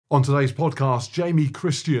On today's podcast, Jamie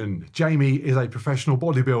Christian. Jamie is a professional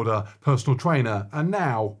bodybuilder, personal trainer, and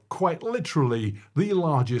now, quite literally, the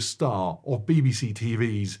largest star of BBC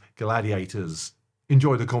TV's Gladiators.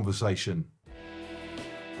 Enjoy the conversation.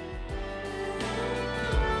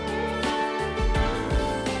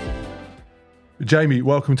 Jamie,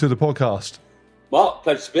 welcome to the podcast. Mark,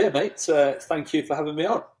 pleasure to be here, mate. Thank you for having me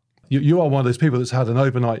on. You are one of those people that's had an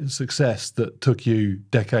overnight success that took you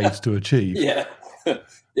decades to achieve. Yeah.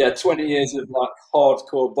 Yeah, 20 years of like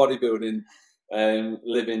hardcore bodybuilding,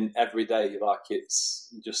 living every day like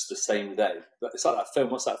it's just the same day. But it's like that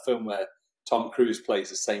film. What's that film where Tom Cruise plays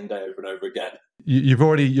the same day over and over again? You've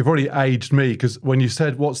already aged me, because when you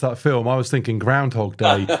said what's that film, I was thinking Groundhog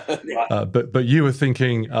Day, right. but you were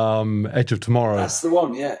thinking Edge of Tomorrow. That's the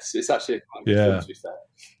one. Yes, it's actually a quite good film, to be fair.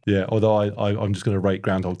 Yeah, although I'm just going to rate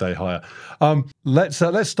Groundhog Day higher.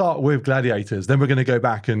 Let's start with Gladiators. Then we're going to go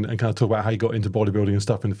back and kind of talk about how you got into bodybuilding and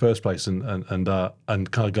stuff in the first place, and kind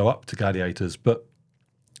of go up to Gladiators. But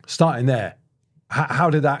starting there, how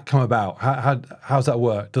did that come about? How's that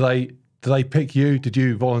work? Did they pick you? Did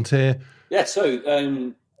you volunteer? Yeah,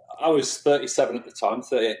 so I was 37 at the time,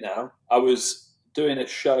 38 now. I was doing a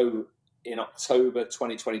show in October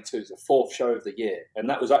 2022. It was the fourth show of the year, and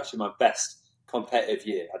that was actually my best competitive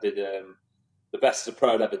year. I did the best as a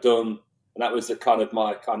pro I'd ever done, and that was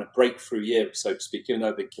my breakthrough year, so to speak, even though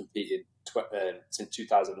I've been competing since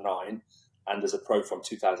 2009 and as a pro from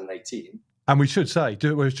 2018. And we should say,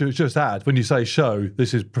 we should just add, when you say show,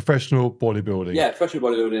 this is professional bodybuilding. Yeah, professional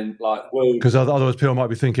bodybuilding, like world. Because otherwise people might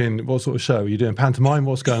be thinking, what sort of show? Are you doing pantomime?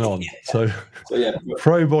 What's going on? Yeah. So yeah,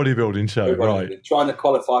 pro bodybuilding show, right. Trying to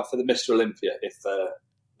qualify for the Mr. Olympia, if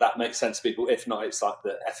that makes sense to people. If not, it's like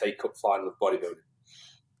the FA Cup final of bodybuilding.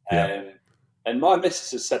 Yeah. And my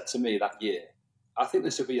missus has said to me that year, I think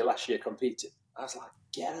this will be your last year competing. I was like,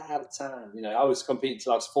 get out of town. You know, I was competing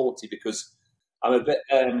till I was 40 because I'm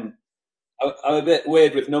a bit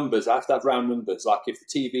weird with numbers. I have to have round numbers. Like if the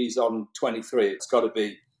TV's on 23, it's got to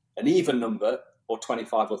be an even number or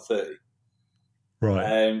 25 or 30.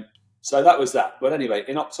 Right. So that was that. But anyway,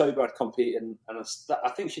 in October I'd competed, and I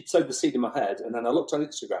think she'd sowed the seed in my head. And then I looked on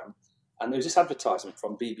Instagram, and there was this advertisement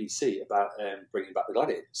from BBC about bringing back the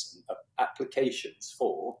Gladiators and applications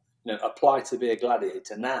for, apply to be a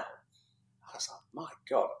gladiator now. I was like, my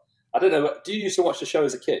God. I don't know. Do you used to watch the show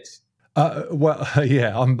as a kid? Well,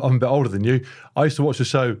 yeah, I'm a bit older than you. I used to watch the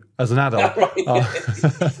show as an adult.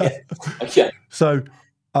 Right. Okay. So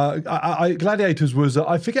Gladiators was,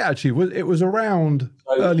 I forget actually, it was around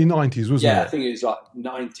early 90s, wasn't it? Yeah, I think it was like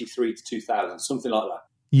 93 to 2000, something like that.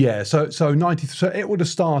 Yeah, so it would have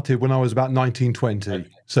started when I was about 19, 20. Okay.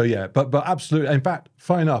 So yeah, but absolutely. In fact,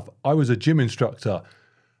 funny enough, I was a gym instructor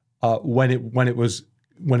when it was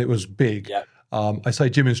big. Yeah. I say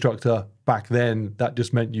gym instructor back then. That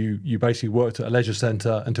just meant you basically worked at a leisure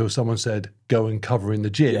centre until someone said go and cover in the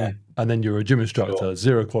gym, and then you're a gym instructor. Sure.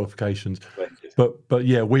 Zero qualifications. But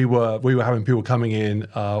yeah, we were having people coming in,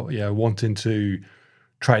 wanting to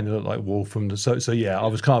train to look like Wolf. So yeah,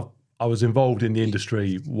 I was involved in the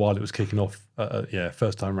industry while it was kicking off.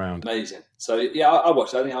 First time round. Amazing. So yeah, I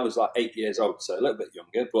watched. I think I was like 8 years old, so a little bit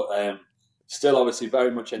younger, but still obviously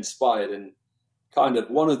very much inspired, and kind of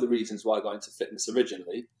one of the reasons why I got into fitness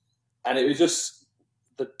originally. And it was just,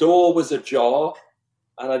 the door was ajar,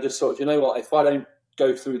 and I just thought, you know what, if I don't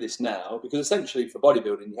go through this now, because essentially for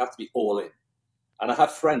bodybuilding you have to be all in. And I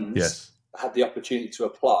have friends that had the opportunity to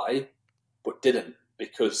apply but didn't,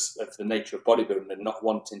 because of the nature of bodybuilding and not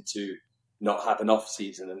wanting to not have an off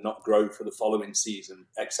season and not grow for the following season,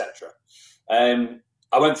 etc.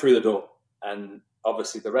 I went through the door, and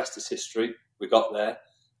obviously the rest is history. We got there.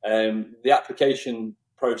 The application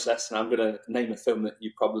process, and I'm going to name a film that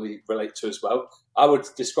you probably relate to as well. I would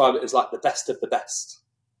describe it as like the best of the best.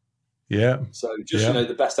 Yeah. So just,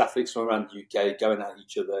 the best athletes from around the UK going at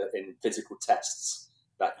each other in physical tests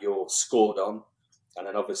that you're scored on. And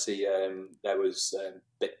then obviously there was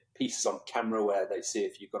pieces on camera where they see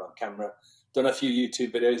if you've got on camera. Done a few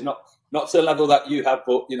YouTube videos, not to the level that you have,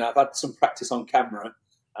 but, I've had some practice on camera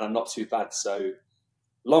and I'm not too bad. So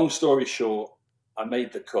long story short, I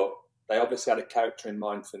made the cut. They obviously had a character in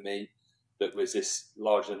mind for me that was this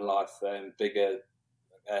larger-than-life, bigger,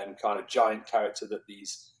 kind of giant character that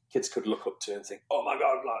these kids could look up to and think, oh, my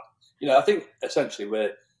God. I think essentially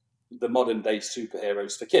we're the modern-day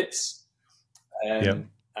superheroes for kids. And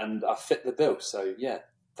I fit the bill. So, yeah,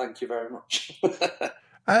 thank you very much.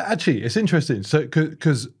 Actually, it's interesting. So,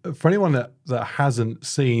 because for anyone that hasn't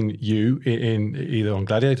seen you in either on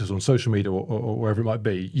Gladiators, on social media or wherever it might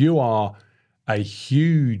be, you are a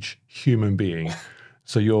huge human being.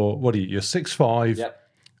 So you're 6'5",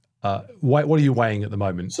 what are you weighing at the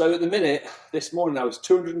moment? So at the minute, this morning I was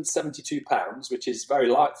 272 pounds, which is very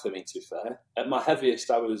light for me, to be fair. At my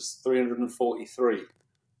heaviest, I was 343.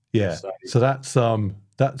 Yeah. So that's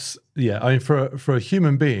yeah. I mean, for a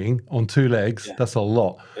human being on two legs, yeah, that's a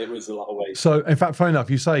lot. It was a lot of weight. So, in fact, funny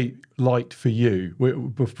enough, you say light for you.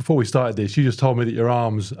 Before we started this, you just told me that your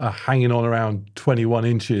arms are hanging on around 21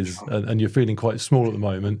 inches, and you're feeling quite small at the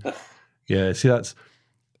moment. Yeah. See, that's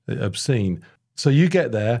obscene. So you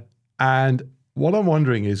get there, and what I'm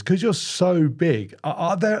wondering is, because you're so big,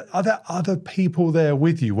 are there other people there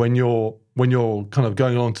with you when you're kind of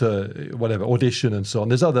going on to whatever audition and so on?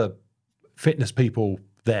 There's other fitness people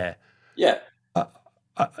there. Yeah.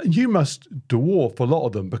 You must dwarf a lot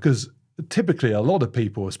of them, because typically a lot of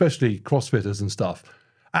people, especially CrossFitters and stuff,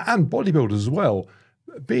 and bodybuilders as well,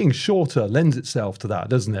 being shorter lends itself to that,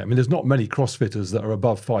 doesn't it? I mean, there's not many CrossFitters that are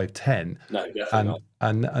above 5'10". No, definitely not.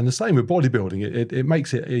 And the same with bodybuilding. It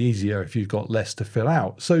makes it easier if you've got less to fill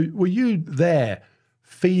out. So were you there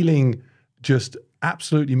feeling just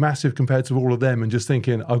absolutely massive compared to all of them and just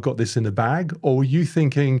thinking, I've got this in the bag? Or were you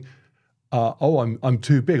thinking, oh, I'm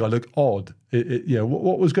too big, I look odd?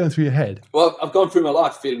 What was going through your head? Well, I've gone through my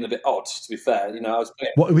life feeling a bit odd, to be fair. I was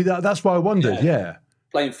playing... that's why I wondered, yeah.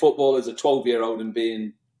 Playing football as a 12-year-old and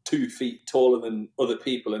being 2 feet taller than other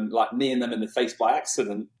people and like kneeing them in the face by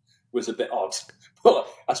accident was a bit odd. But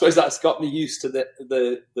I suppose that's got me used to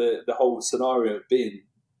the whole scenario of being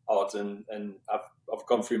odd, and I've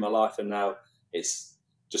gone through my life and now it's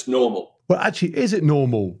just normal. Well, actually, is it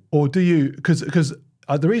normal, or do you? Because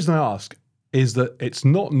the reason I ask is that it's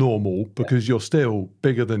not normal because you're still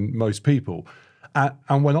bigger than most people.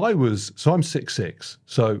 And when I was, so I'm 6'6",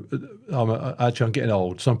 so I'm getting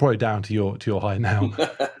old, so I'm probably down to your height now.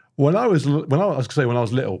 when I was little,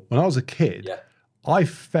 when I was a kid, I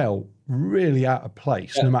felt really out of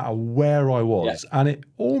place no matter where I was. And it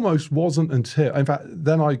almost wasn't until, in fact,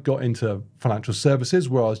 then I got into financial services,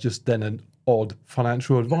 where I was just then an odd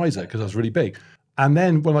financial advisor because I was really big. And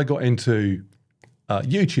then when I got into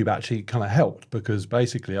YouTube, actually kind of helped, because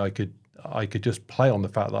basically I could just play on the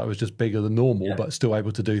fact that I was just bigger than normal, but still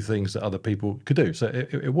able to do things that other people could do. So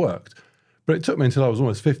it worked. But it took me until I was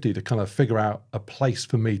almost 50 to kind of figure out a place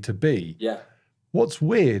for me to be. Yeah. What's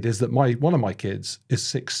weird is that one of my kids is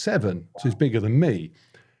 6'7", so he's bigger than me.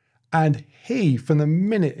 And he, from the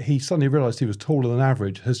minute he suddenly realized he was taller than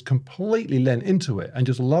average, has completely lent into it and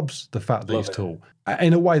just loves the fact that he's tall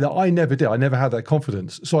in a way that I never did. I never had that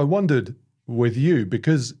confidence. So I wondered with you,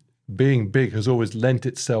 because being big has always lent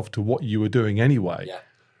itself to what you were doing anyway,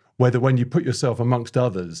 whether when you put yourself amongst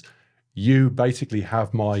others, you basically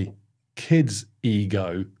have my kid's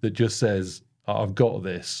ego that just says, I've got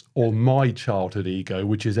this, or my childhood ego,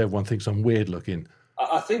 which is everyone thinks I'm weird looking.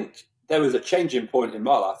 I think there was a changing point in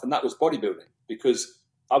my life, and that was bodybuilding, because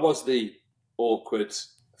I was the awkward,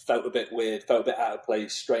 felt a bit weird, felt a bit out of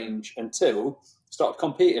place, strange, until I started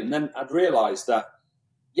competing. And then I'd realised that,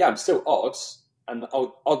 I'm still odd, and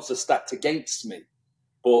odds are stacked against me,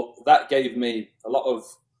 but that gave me a lot of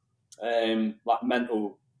like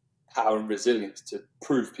mental power and resilience to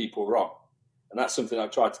prove people wrong. And that's something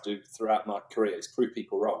I've tried to do throughout my career, is prove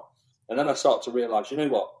people wrong. And then I started to realise, you know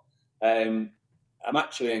what, I'm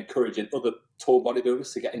actually encouraging other tall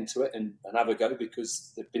bodybuilders to get into it and have a go,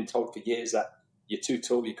 because they've been told for years that you're too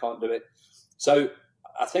tall, you can't do it. So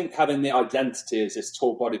I think having the identity as this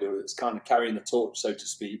tall bodybuilder that's kind of carrying the torch, so to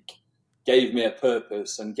speak, gave me a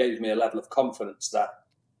purpose and gave me a level of confidence that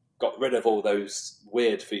got rid of all those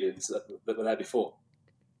weird feelings that were there before.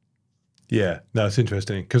 Yeah, no, it's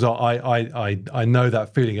interesting, because I know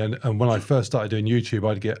that feeling. And when I first started doing YouTube,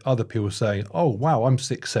 I'd get other people saying, oh, wow, I'm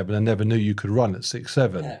 6'7", I never knew you could run at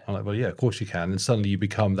 6'7". Yeah. I'm like, well, yeah, of course you can. And suddenly you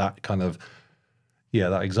become that kind of,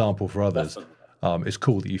 that example for others. It's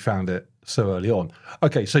cool that you found it so early on.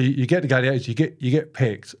 Okay, so you get to Gladiators, you get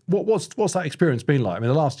picked. What's that experience been like? I mean,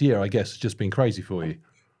 the last year, I guess, has just been crazy for you.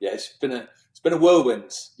 Yeah, it's been a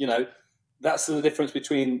whirlwind. That's the difference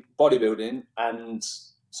between bodybuilding and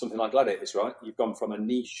something like Gladiators, right? You've gone from a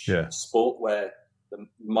niche sport where the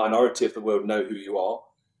minority of the world know who you are,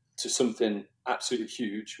 to something absolutely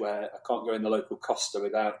huge where I can't go in the local Costa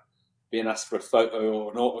without being asked for a photo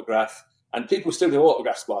or an autograph. And people still do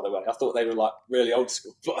autographs, by the way. I thought they were like really old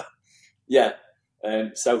school, but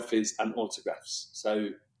selfies and autographs.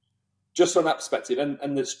 So just from that perspective,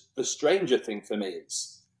 and the stranger thing for me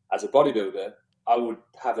is, as a bodybuilder, I would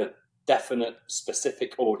have a definite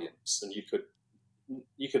specific audience, and you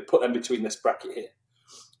could put them between this bracket here.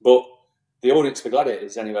 But the audience for Gladiator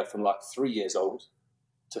is anywhere from like 3 years old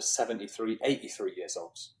to 73, 83 years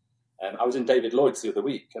old. I was in David Lloyd's the other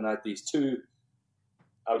week, and I had these two,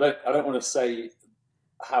 I don't want to say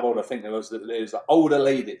how old I think there was like older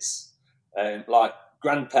ladies, like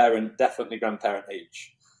definitely grandparent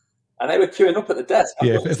age. And they were queuing up at the desk.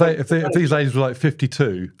 Yeah, if these ladies were like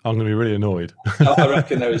 52, I'm going to be really annoyed. I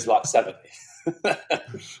reckon there was like 70.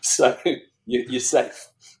 So you're safe.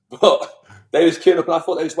 But they was queuing up, and I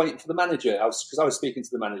thought they was waiting for the manager. Because I was speaking to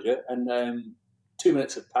the manager, and 2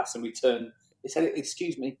 minutes had passed, and we turned. He said,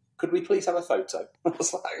 "Excuse me, could we please have a photo?" I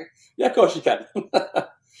was like, "Yeah, of course you can."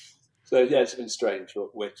 So yeah, it's been strange,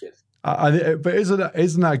 but wicked. But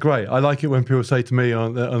isn't that great? I like it when people say to me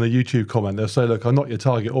on the YouTube comment, they'll say, "Look, I'm not your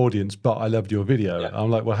target audience, but I loved your video." Yeah.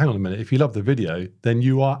 I'm like, "Well, hang on a minute. If you love the video, then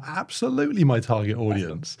you are absolutely my target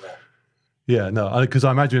audience." Yeah, no, because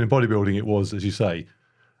I imagine in bodybuilding it was, as you say,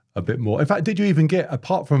 a bit more. In fact, did you even get,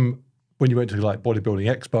 apart from when you went to like bodybuilding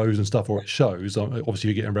expos and stuff or at shows, obviously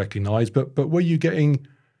you're getting recognised, but were you getting?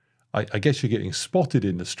 I guess you're getting spotted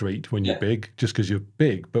in the street when you're big, just because you're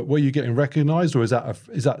big. But were you getting recognised, or is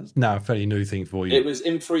that now a fairly new thing for you? It was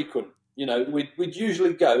infrequent. You know, we'd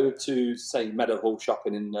usually go to, say, Meadowhall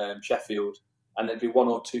shopping in Sheffield, and there'd be one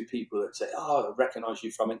or two people that say, "Oh, I recognise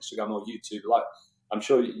you from Instagram or YouTube." Like, I'm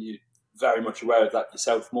sure you're very much aware of that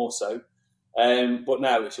yourself, more so. But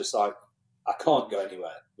now it's just like I can't go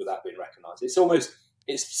anywhere without being recognised.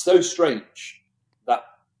 It's so strange that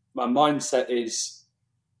my mindset is.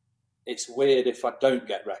 It's weird if I don't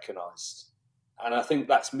get recognised. And I think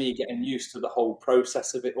that's me getting used to the whole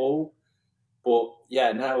process of it all. But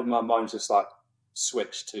yeah, now my mind's just like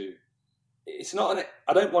switched to, it's not,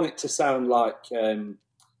 I don't want it to sound like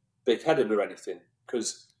big-headed or anything,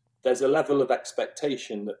 because there's a level of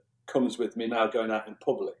expectation that comes with me now going out in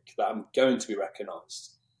public that I'm going to be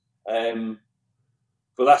recognised.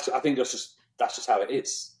 But I think that's just how it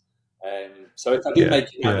is. So if I do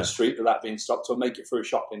make it down the street without being stopped, or make it through a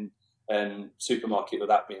shopping supermarket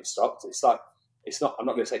without being stopped, it's not. I'm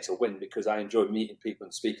not going to say it's a win, because I enjoy meeting people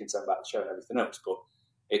and speaking to them about the show and everything else. But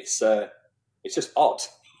it's just odd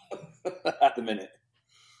at the minute.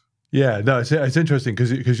 Yeah, no, it's interesting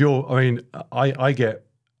because you're. I mean, I get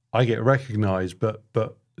recognised, but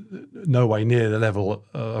no way near the level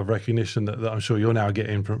of recognition that I'm sure you're now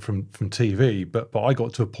getting from TV. But I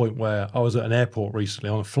got to a point where I was at an airport recently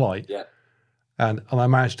on a flight, and I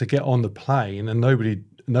managed to get on the plane, and nobody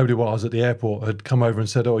while I was at the airport had come over and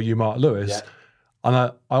said, "Oh, are you Mark Lewis?" Yeah. And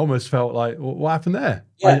I almost felt like, well, what happened there?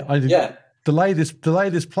 I delay this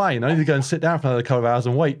plane. I need to go and sit down for another couple of hours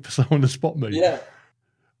and wait for someone to spot me. Yeah.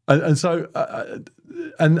 And so,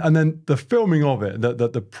 and then the filming of it,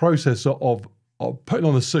 the process of putting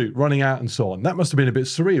on the suit, running out and so on, that must have been a bit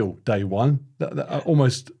surreal day one.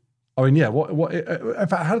 Almost, I mean, yeah, what, in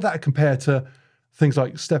fact, how did that compare to things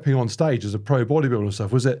like stepping on stage as a pro bodybuilder and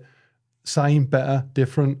stuff? Was it same, better,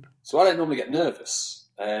 different? So I don't normally get nervous.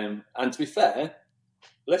 And to be fair,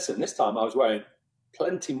 listen, this time I was wearing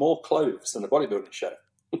plenty more clothes than a bodybuilding show.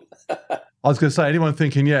 I was going to say, anyone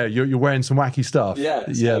thinking, you're wearing some wacky stuff. Yeah,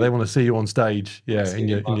 they want to see you on stage. Yeah, in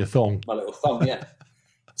your thong. My little thong, yeah.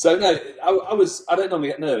 So no, I don't normally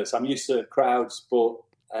get nervous. I'm used to crowds, but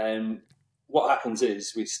what happens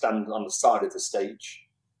is we stand on the side of the stage,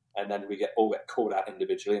 and then we all get called out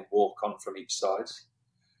individually and walk on from each side.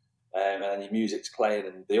 And then your music's playing,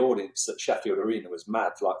 and the audience at Sheffield Arena was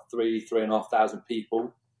mad, like 3,500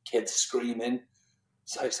 people, kids screaming.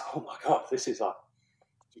 So it's like, oh my God, this is like,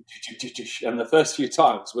 and the first few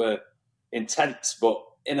times were intense, but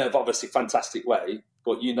in a obviously fantastic way.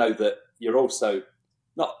 But you know that you're also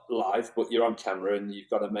not live, but you're on camera, and you've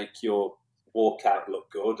got to make your walkout look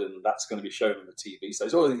good, and that's going to be shown on the TV. So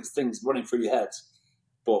there's all these things running through your head.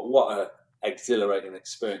 But what a exhilarating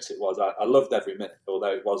experience it was. I loved every minute,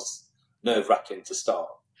 although it was nerve-wracking to start.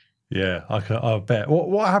 Yeah, I bet.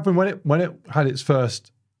 What happened when it had its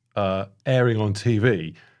first airing on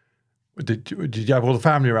TV? Did you have all the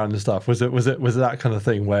family around and stuff? Was it that kind of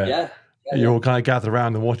thing where you all kind of gather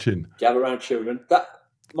around and watching? Gather around children.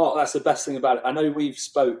 Mark, that's the best thing about it. I know we've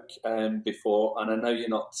spoke before, and I know you're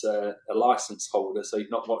not a license holder, so you've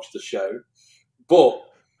not watched the show, but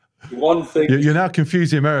one thing you're now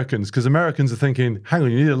confusing Americans, because Americans are thinking, hang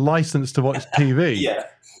on, you need a license to watch TV.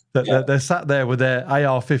 They're sat there with their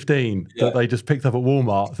AR-15 that they just picked up at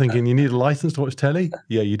Walmart, thinking you need a license to watch telly.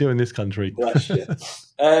 Yeah, you do in this country. But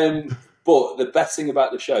the best thing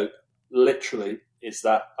about the show, literally, is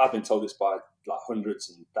that I've been told this by like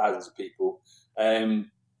hundreds and thousands of people.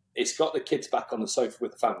 It's got the kids back on the sofa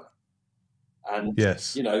with the family. And,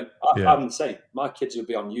 you know, I'm the same. My kids will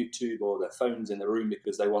be on YouTube or their phones in the room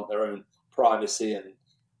because they want their own privacy, and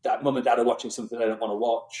mum and dad are watching something they don't want to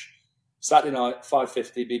watch. Saturday night,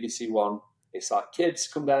 5:50, BBC One. It's like, kids,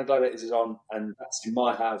 come down, Gladiators is on, and that's in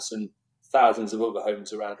my house, and thousands of other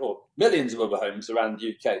homes around, or millions of other homes around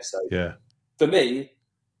the UK. So yeah, for me,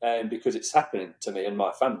 because it's happening to me and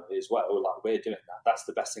my family as well, like we're doing that. That's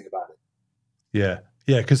the best thing about it. Yeah,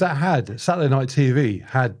 yeah, because that had Saturday night TV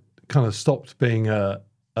had kind of stopped being a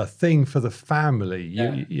thing for the family.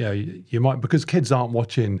 You might, because kids aren't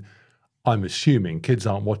watching. I'm assuming kids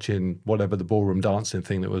aren't watching whatever the ballroom dancing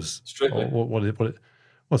thing that was. Strictly.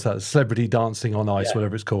 What's that? Celebrity Dancing on Ice,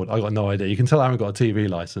 whatever it's called. I got no idea. You can tell I haven't got a TV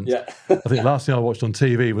license. Yeah. I think the last thing I watched on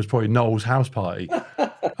TV was probably Noel's House Party.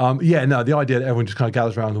 Yeah, no, the idea that everyone just kind of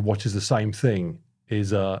gathers around and watches the same thing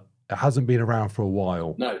is it hasn't been around for a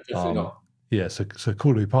while. No, definitely not. Yeah, so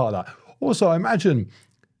cool to be part of that. Also, I imagine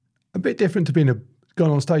a bit different to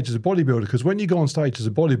going on stage as a bodybuilder, because when you go on stage as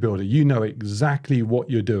a bodybuilder, you know exactly what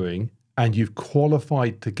you're doing and you've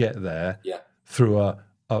qualified to get there through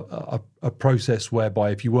a process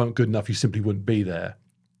whereby if you weren't good enough, you simply wouldn't be there.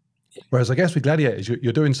 Yeah. Whereas I guess with Gladiators,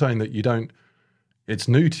 you're doing something that you don't, it's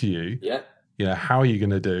new to you. Yeah. You know, how are you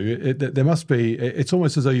going to do it? There must be, it's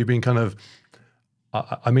almost as though you've been kind of,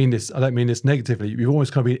 I mean this, I don't mean this negatively, you've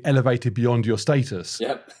almost kind of been elevated beyond your status.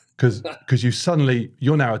 Yep. Because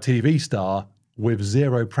you're now a TV star with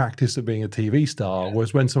zero practice of being a TV star. Yeah.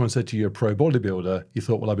 Whereas when someone said to you, you're a pro bodybuilder, you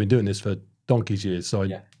thought, well, I've been doing this for donkey's years, so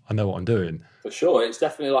I know what I'm doing. For sure. It's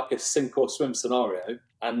definitely like a sink or swim scenario.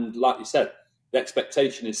 And like you said, the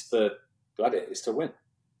expectation is for Gladiators to win.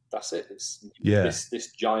 That's it. It's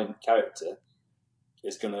this giant character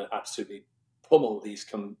is going to absolutely pummel these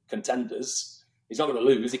contenders. He's not going to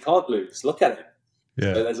lose. He can't lose. Look at him.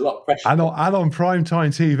 Yeah, so there's a lot of pressure. And on primetime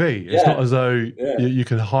TV, it's not as though you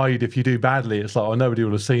can hide if you do badly. It's like, oh, nobody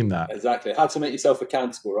would have seen that. Exactly. How to make yourself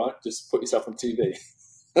accountable, right? Just put yourself on TV.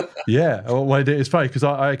 Yeah. Well, it's funny because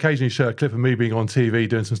I occasionally show a clip of me being on TV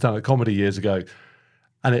doing some stand-up comedy years ago,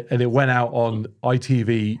 and it went out on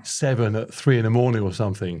ITV7 at 3 in the morning or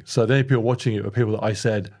something. So then people watching it were people that I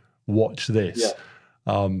said, watch this.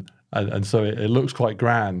 Yeah. And so it looks quite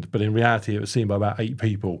grand, but in reality, it was seen by about 8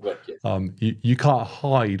 people. You can't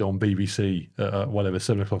hide on BBC at whatever,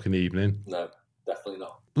 7 o'clock in the evening. No, definitely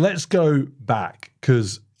not. Let's go back,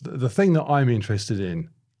 because the thing that I'm interested in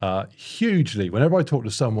hugely, whenever I talk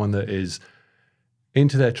to someone that is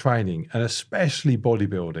into their training, and especially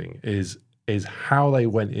bodybuilding, is how they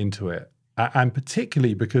went into it. And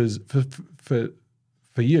particularly because for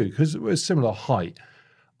you, because we're similar height,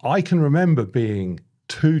 I can remember being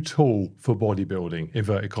too tall for bodybuilding,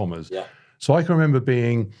 inverted commas. Yeah. So I can remember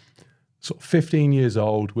being sort of 15 years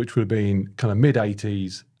old, which would have been kind of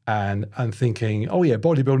mid-80s, and thinking, oh yeah,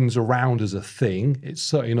 bodybuilding's around as a thing. It's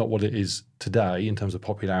certainly not what it is today in terms of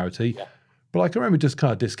popularity. Yeah. But I can remember just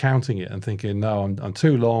kind of discounting it and thinking, no, I'm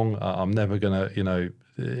too long. I'm never gonna,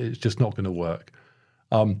 it's just not gonna work.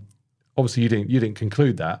 Obviously, you didn't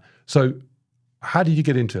conclude that. So how did you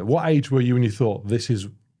get into it? What age were you when you thought this is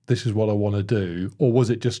what I want to do, or was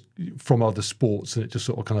it just from other sports and it just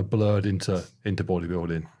sort of kind of blurred into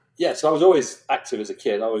bodybuilding? Yeah, so I was always active as a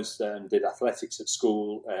kid. I always did athletics at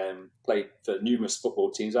school, played for numerous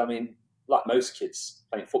football teams. I mean, like most kids,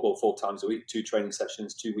 playing football 4 times a week, 2 training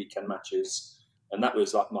sessions, 2 weekend matches. And that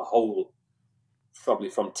was like my whole, probably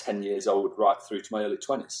from 10 years old right through to my early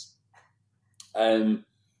 20s.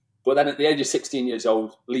 But then at the age of 16 years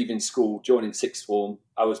old, leaving school, joining sixth form,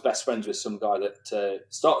 I was best friends with some guy that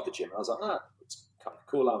started the gym. And I was like, it's kind of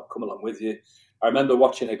cool. I'll come along with you. I remember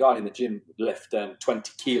watching a guy in the gym lift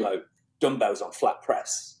 20 kilo dumbbells on flat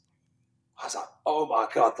press. I was like, oh my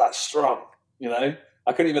God, that's strong.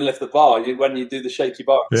 I couldn't even lift the bar. When you do the shaky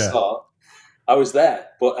bar at the start, I was there.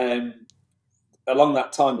 But along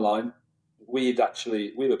that timeline, we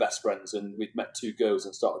were best friends, and we'd met 2 girls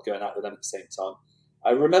and started going out with them at the same time. I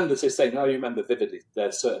remember I remember vividly,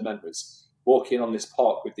 there's certain memories, walking on this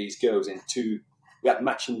park with these girls in 2, we had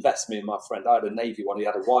matching vests, me and my friend. I had a navy one, he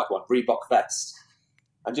had a white one, Reebok vest.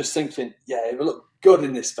 And just thinking, it would look good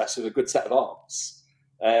in this vest with a good set of arms.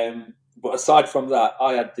 But aside from that,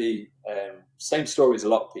 I had the same story as a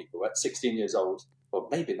lot of people at 16 years old. Well,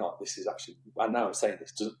 maybe not. This is actually, and now I'm saying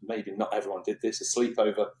this, maybe not everyone did this, a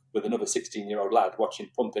sleepover with another 16-year-old lad watching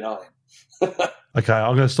Pumping Iron. Okay,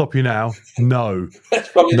 I'm going to stop you now. No. That's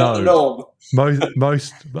probably not the norm. No.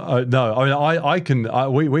 I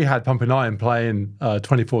mean, we had Pumping Iron playing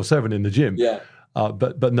 24/7 in the gym. Yeah.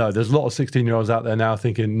 But no, there's a lot of 16-year-olds out there now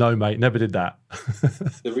thinking, no, mate, never did that.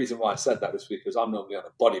 The reason why I said that was because I'm normally on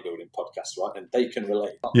a bodybuilding podcast, right? And they can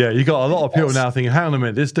relate. Yeah, you got a lot of people now thinking, hang on a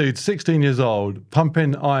minute, this dude's 16 years old,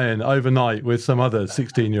 pumping iron overnight with some other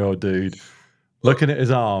 16-year-old dude, looking at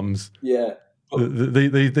his arms. Yeah.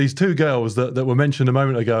 These 2 girls that were mentioned a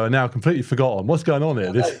moment ago are now completely forgotten. What's going on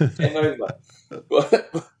here? Game over.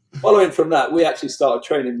 following from that, we actually started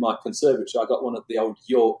training my conservatory. I got one of the old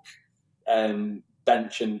York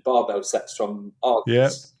bench and barbell sets from Argos. Yeah. I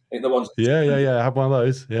think the ones. Yeah. I have one of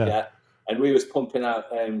those. Yeah. And we was pumping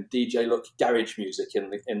out DJ Luck garage music in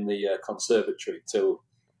the conservatory till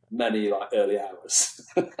many like early hours,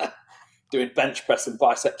 doing bench press and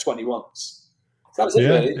bicep 21s. So that was it,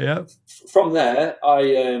 really. Yeah. From there,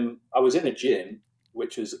 I was in a gym,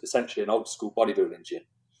 which was essentially an old school bodybuilding gym,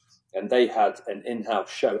 and they had an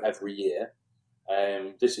in-house show every year.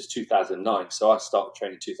 This is 2009, so I started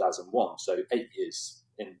training 2001, so 8 years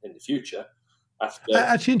in the future. After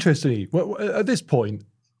actually, interestingly, at this point,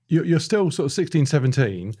 you're still sort of 16,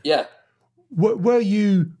 17. Yeah. Were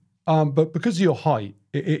you? But because of your height,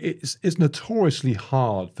 it's notoriously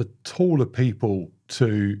hard for taller people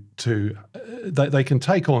to they can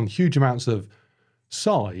take on huge amounts of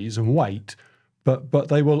size and weight, but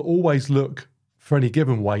they will always look, for any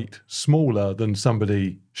given weight, smaller than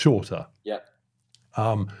somebody shorter. Yeah.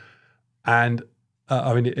 And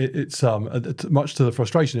I mean, it's much to the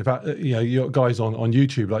frustration. In fact, you got guys on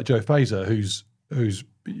YouTube like Joe Fazer, who's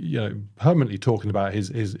permanently talking about his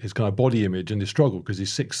kind of body image and his struggle because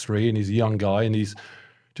he's 6'3" and he's a young guy and he's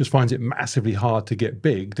just finds it massively hard to get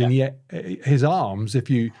big. And yet his arms, if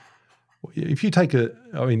you take to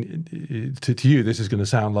you, this is going to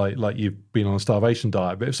sound like you've been on a starvation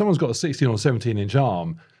diet, but if someone's got a 16 or 17 inch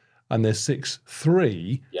arm and they're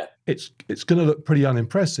 6'3", it's going to look pretty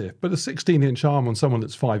unimpressive. But a 16 inch arm on someone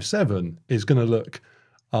that's 5'7" is going to look,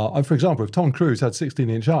 for example, if Tom Cruise had 16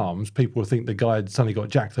 inch arms, people would think the guy had suddenly got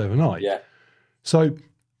jacked overnight. Yeah. So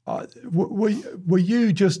were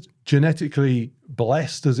you just genetically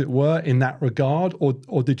blessed, as it were, in that regard,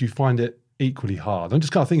 or did you find it equally hard? I'm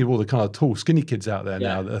just kind of thinking of all the kind of tall, skinny kids out there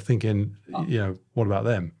now that are thinking, what about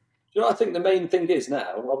them? I think the main thing is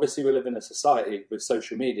now, obviously we live in a society with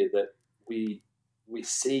social media that we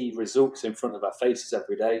see results in front of our faces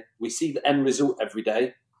every day. We see the end result every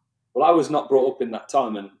day. Well, I was not brought up in that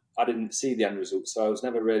time and I didn't see the end result, so I was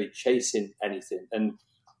never really chasing anything. And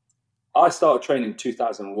I started training in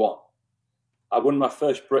 2001. I won my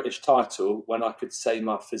first British title when I could say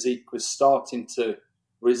my physique was starting to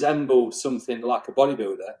resemble something like a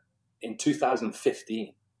bodybuilder in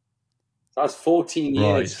 2015. So I was 14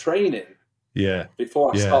 years training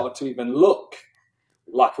before I started to even look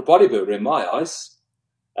like a bodybuilder in my eyes.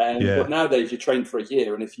 But nowadays you train for a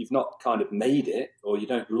year, and if you've not kind of made it or you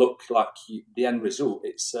don't look like the end result,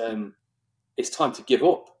 it's time to give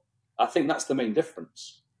up. I think that's the main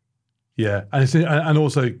difference. Yeah, and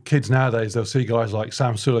also kids nowadays, they'll see guys like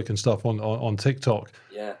Sam Sulek and stuff on TikTok.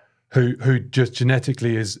 Yeah. Who just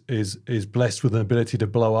genetically is blessed with an ability to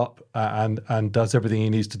blow up and does everything he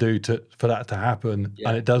needs to do for that to happen,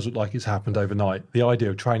 and it does look like it's happened overnight. The idea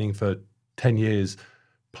of training for 10 years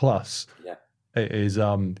plus is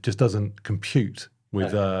just doesn't compute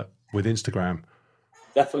with Instagram.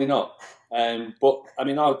 Definitely not. But I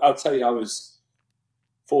mean, I'll tell you, I was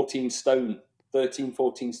 13,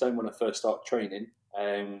 14 stone when I first started training.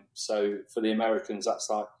 So for the Americans, that's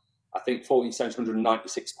like, I think 14 stones,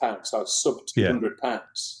 196 pounds. So I was sub 200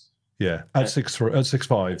 pounds. Yeah, at 6'5".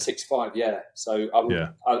 At 6'5", yeah. So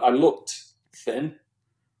I looked thin,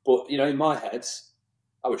 but in my head,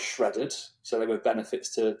 I was shredded. So there were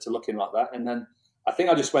benefits to looking like that. And then I think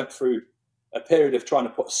I just went through a period of trying to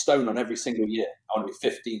put a stone on every single year. I want to be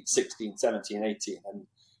 15, 16, 17, 18. And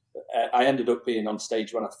I ended up being on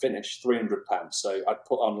stage when I finished 300 pounds. So I'd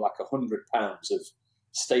put on like 100 pounds of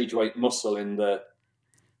stage weight muscle in the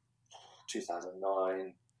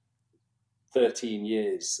 2009, 13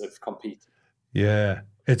 years of competing. Yeah,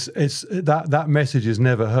 it's that message is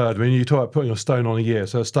never heard. When you talk about putting a stone on a year,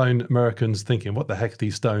 so a stone, Americans thinking, what the heck are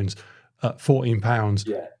these stones? 14 pounds.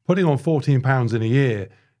 Yeah. Putting on 14 pounds in a year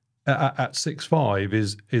at 6'5"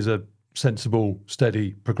 is a sensible,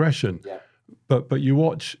 steady progression. Yeah. But you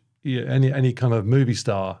watch any kind of movie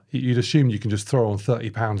star, you'd assume you can just throw on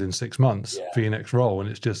 30 pounds in 6 months for your next role, and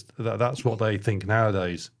it's just that's what they think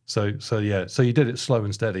nowadays. So you did it slow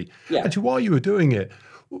and steady. Yeah. Actually, while you were doing it,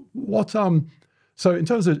 what so in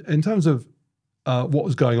terms of what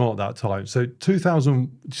was going on at that time? So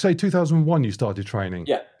 2000, did you say 2001 you started training?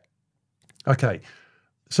 Yeah. Okay,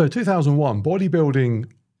 so 2001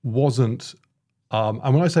 bodybuilding wasn't,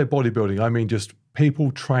 and when I say bodybuilding, I mean just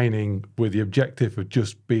people training with the objective of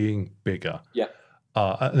just being bigger. Yeah.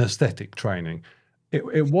 An aesthetic training.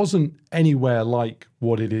 It wasn't anywhere like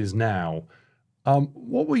what it is now.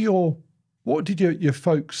 What did your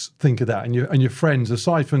folks think of that, and your friends,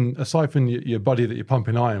 aside from your buddy that you're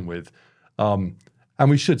pumping iron with, And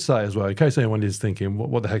we should say as well, in case anyone is thinking,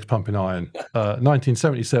 what the heck's pumping iron?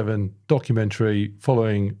 1977 documentary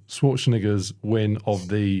following Schwarzenegger's win of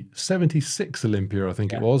the 76 Olympia, I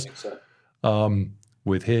think it was,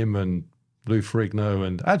 with him and Lou Ferrigno.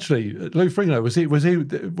 And actually, Lou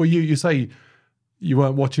Ferrigno, were you say you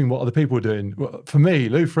weren't watching what other people were doing? Well, for me,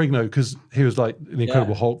 Lou Ferrigno, because he was like the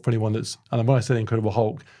Incredible Hulk, for anyone that's, and when I say the Incredible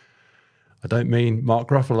Hulk, I don't mean Mark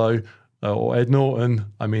Ruffalo or Ed Norton.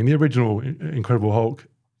 I mean the original Incredible Hulk.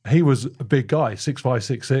 He was a big guy, 6'5",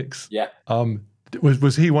 6'6". Yeah.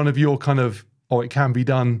 Was he one of your kind of, it can be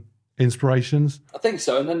done inspirations? I think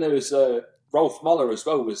so. And then there was Rolf Muller as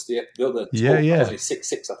well, was the other. Yeah.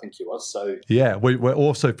 6'6", I think he was. So yeah, we're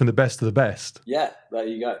also from the best of the best. Yeah, there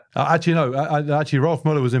you go. Actually, no. Actually, Rolf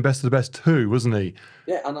Muller was in Best of the Best too, wasn't he?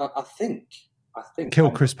 Yeah, and I think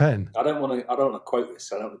killed Chris Penn. I don't want to quote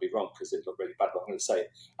this. I don't want to be wrong because it looked really bad. But I'm going to say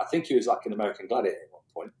it. I think he was like an American Gladiator at one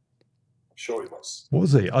point. I'm sure he was.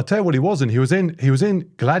 Was he? I'll tell you what he was in. He was in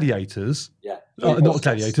Gladiators. Yeah. Not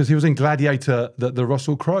Gladiators. He was in Gladiator, the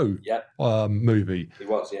Russell Crowe movie. He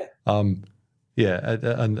was, yeah. Yeah,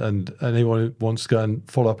 and anyone who wants to go and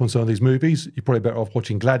follow up on some of these movies, you're probably better off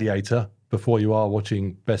watching Gladiator before you are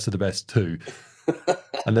watching Best of the Best 2,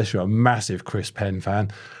 unless you're a massive Chris Penn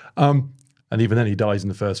fan. And even then, he dies in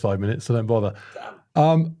the first 5 minutes, so don't bother.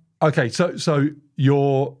 Damn. Okay, so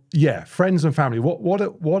your friends and family.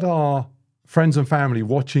 What are friends and family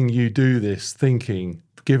watching you do this thinking,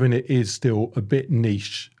 given it is still a bit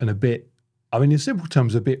niche and a bit, I mean, in simple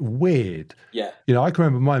terms, a bit weird. Yeah. You know, I can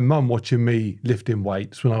remember my mum watching me lifting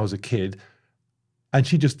weights when I was a kid, and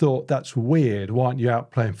she just thought, that's weird. Why aren't you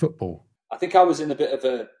out playing football? I think I was in a bit of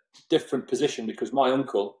a different position because my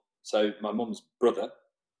uncle, so my mum's brother,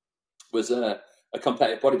 was a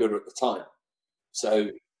competitive bodybuilder at the time. So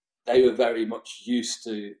they were very much used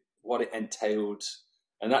to what it entailed.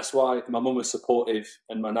 And that's why my mum was supportive,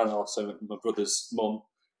 and my nana, also my brother's mum,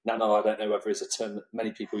 Nana, I don't know whether it's a term that many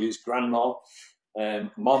people use, grandma,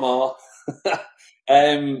 mama.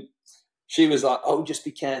 She was like, oh, just be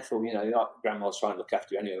careful. You know, like grandma's trying to look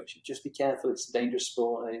after you anyway. She'd just be careful. It's a dangerous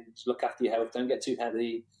sport. Just look after your health. Don't get too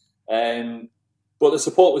heavy. But the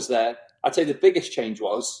support was there. I'd say the biggest change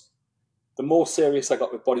was the more serious I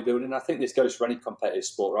got with bodybuilding. I think this goes for any competitive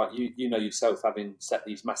sport, right? You know yourself, having set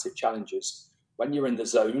these massive challenges. When you're in the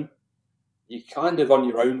zone, you're kind of on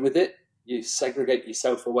your own with it. You segregate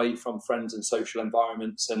yourself away from friends and social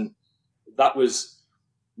environments. And that was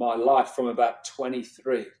my life from about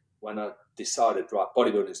 23 when I decided, right,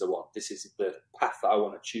 bodybuilding is the one. This is the path that I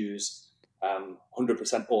want to choose,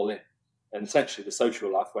 100% all in. And essentially the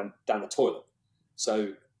social life went down the toilet.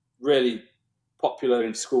 So really popular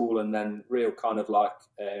in school, and then real kind of like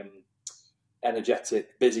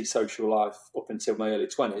energetic, busy social life up until my early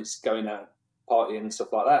 20s, going out, partying and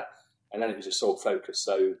stuff like that. And then it was just all focused.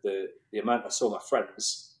 So the amount I saw my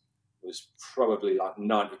friends was probably like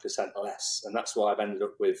 90% less. And that's why I've ended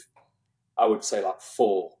up with, I would say, like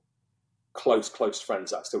 4 close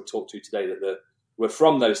friends that I still talk to today, that were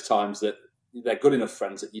from those times, that they're good enough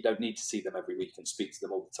friends that you don't need to see them every week and speak to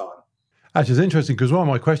them all the time. Actually, it's interesting because one of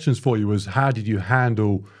my questions for you was, how did you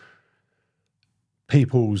handle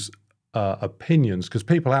people's opinions? Because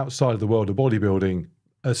people outside of the world of bodybuilding,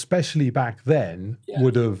 especially back then,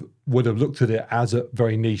 would have looked at it as a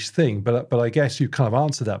very niche thing. But I guess you kind of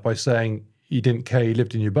answered that by saying you didn't care, you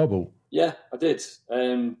lived in your bubble. Yeah, I did.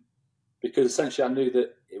 Because essentially I knew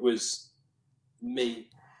that it was me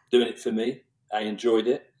doing it for me. I enjoyed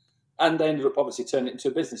it. And they ended up obviously turning it into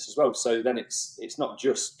a business as well. So then it's not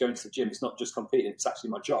just going to the gym. It's not just competing. It's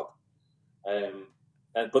actually my job.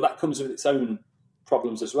 But that comes with its own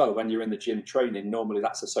problems as well. When you're in the gym training, normally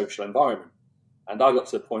that's a social environment. And I got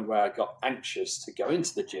to the point where I got anxious to go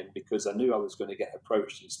into the gym because I knew I was going to get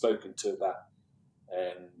approached and spoken to about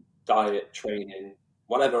diet, training,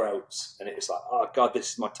 whatever else. And it was like, oh, God,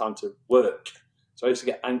 this is my time to work. So I used to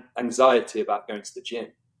get anxiety about going to the gym.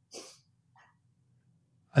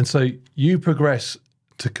 And so you progress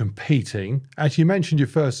to competing. As you mentioned, your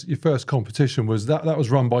first competition was that was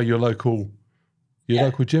run by your local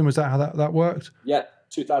gym. Was that how that worked? Yeah,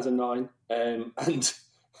 2009. And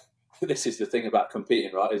this is the thing about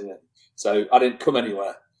competing, right, isn't it? So I didn't come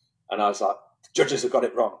anywhere, and I was like, the judges have got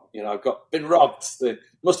it wrong. You know, I've been robbed. They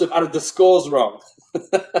must have added the scores wrong.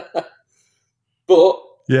 But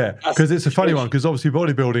yeah, because it's a funny one, because obviously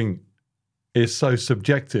bodybuilding is so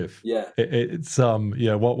subjective. Yeah, it's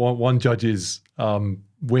one judge's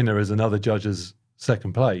winner is another judge's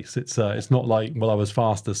second place. It's not like, well, I was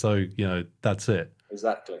faster, so you know that's it.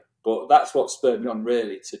 Exactly. But that's what spurred me on,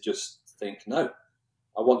 really, to just think, no,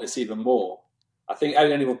 I want this even more. I think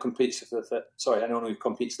anyone who competes for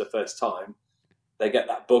the first time, they get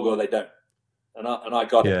that bug or they don't. And I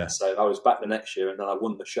got Yeah. it. So I was back the next year, and then I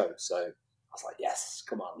won the show. So I was like, yes,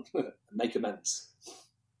 come on, make amends.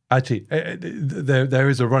 Actually, there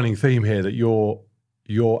is a running theme here that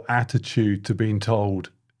your attitude to being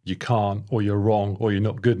told you can't, or you're wrong, or you're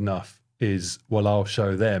not good enough is, well, I'll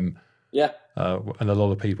show them. Yeah. And a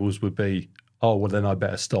lot of people's would be, oh, well, then I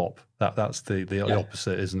better stop. That's the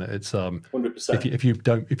opposite, isn't it? It's 100%. If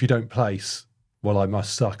you don't place, well, I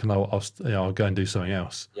must suck, and I'll go and do something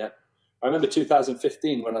else. Yeah. I remember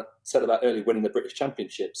 2015 when I said about early winning the British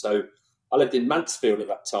Championship. So I lived in Mansfield at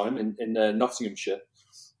that time in Nottinghamshire,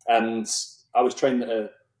 and I was training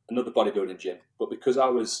at another bodybuilding gym. But because I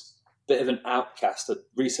was a bit of an outcast, I'd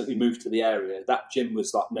recently moved to the area. That gym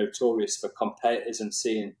was like notorious for competitors and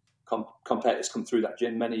seeing competitors come through that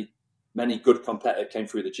gym. Many good competitors came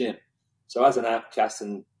through the gym. So as an outcast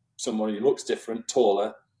and someone who looks different,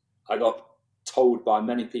 taller, I got told by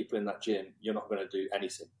many people in that gym, you're not going to do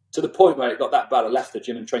anything. To the point where it got that bad, I left the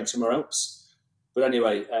gym and trained somewhere else. But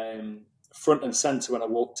anyway, front and centre when I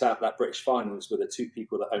walked out that British finals were the two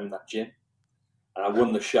people that owned that gym. And I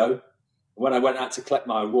won the show. And when I went out to collect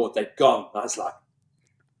my award, they'd gone. I was like,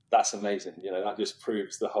 that's amazing. You know, that just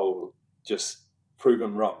proves the whole, just prove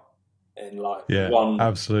them wrong in like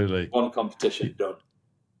absolutely one competition done.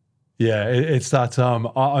 Yeah, it's that.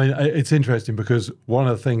 It's interesting because one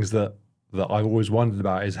of the things that I've always wondered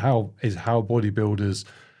about is how bodybuilders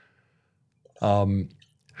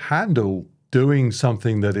handle doing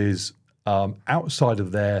something that is outside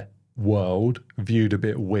of their world, viewed a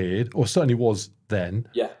bit weird, or certainly was then.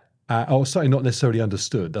 Yeah. Or certainly not necessarily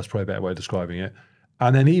understood. That's probably a better way of describing it.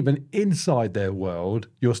 And then even inside their world,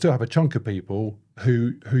 you'll still have a chunk of people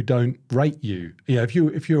who don't rate you. You know, if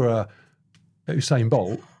you're a Usain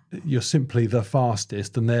Bolt, you're simply the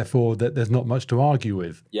fastest, and therefore there's not much to argue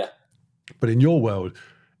with. Yeah. But in your world,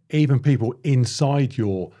 even people inside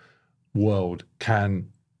your world can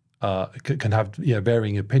have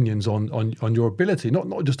varying opinions on your ability,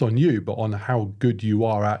 not just on you, but on how good you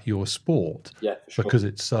are at your sport. Yeah, for sure. Because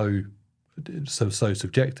it's so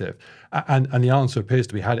subjective. And the answer appears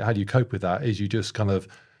to be, how do you cope with that? Is you just kind of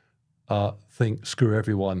think, screw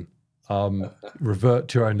everyone, revert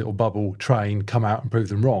to your own little bubble, train, come out and prove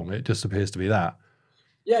them wrong. It just appears to be that.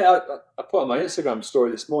 Yeah, I put on my Instagram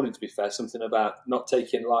story this morning, to be fair, something about not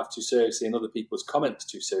taking life too seriously and other people's comments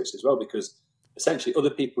too seriously as well, because essentially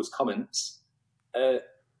other people's comments,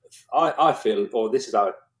 I feel, or this is how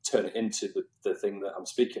I turn it into the thing that I'm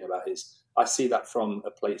speaking about, is I see that from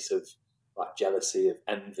a place of like jealousy, of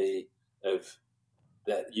envy, of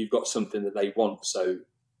that you've got something that they want, so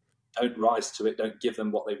don't rise to it, don't give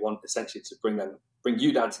them what they want, essentially to bring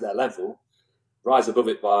you down to their level, rise above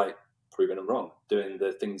it by proving them wrong, doing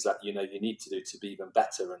the things that you know you need to do to be even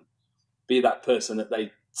better and be that person that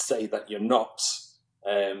they say that you're not,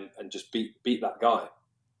 and just beat that guy.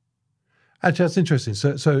 Actually, that's interesting.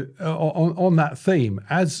 So on that theme,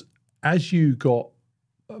 as you got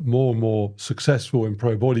more and more successful in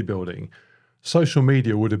pro bodybuilding, social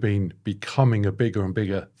media would have been becoming a bigger and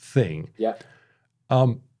bigger thing. Yeah.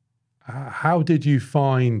 How did you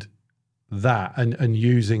find that and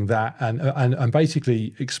using that and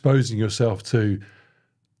basically exposing yourself to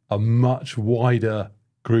a much wider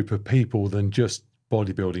group of people than just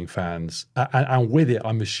bodybuilding fans? And with it,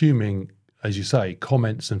 I'm assuming, as you say,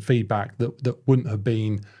 comments and feedback that wouldn't have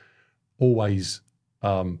been always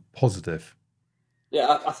positive.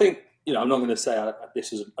 Yeah, I think, I'm not going to say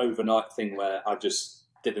this is an overnight thing where I just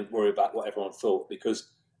didn't worry about what everyone thought, because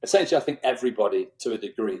essentially I think everybody, to a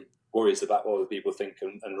degree, worries about what other people think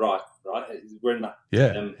and right? We're in that.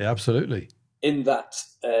 Yeah, absolutely. In that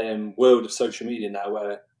world of social media now,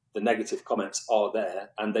 where the negative comments are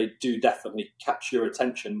there, and they do definitely catch your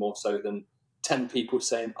attention more so than 10 people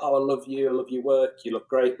saying, "Oh, I love your work, you look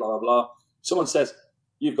great, blah blah blah." Someone says,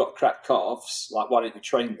 "You've got cracked calves, like why don't you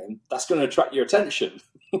train them?" That's going to attract your attention.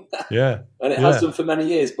 Yeah, and it has done for many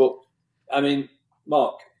years. But I mean,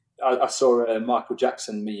 Mark, I saw a Michael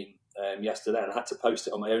Jackson meme yesterday, and I had to post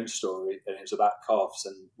it on my own story, and it was about calves.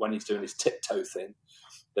 And when he's doing his tiptoe thing,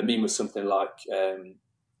 the meme was something like,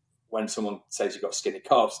 when someone says you've got skinny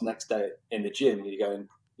calves, the next day in the gym you're going,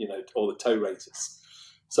 all the toe raises.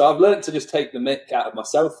 So I've learned to just take the mick out of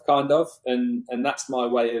myself, kind of, and that's my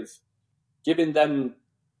way of giving them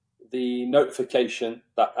the notification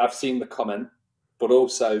that I've seen the comment, but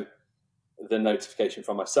also the notification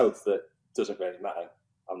from myself that doesn't really matter.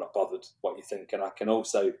 I'm not bothered what you think, and I can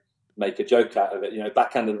also make a joke out of it,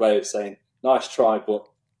 backhanded way of saying, "Nice try, but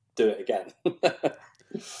do it again."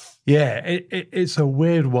 Yeah, it's a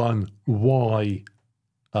weird one. Why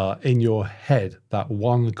in your head, that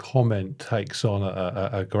one comment takes on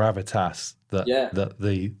a gravitas that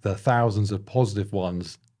the thousands of positive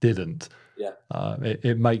ones didn't.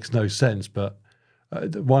 It makes no sense. But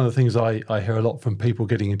one of the things I hear a lot from people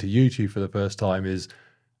getting into YouTube for the first time is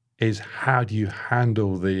how do you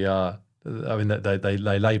handle the I mean, they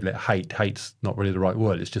label it hate. Hate's not really the right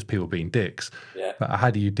word. It's just people being dicks. But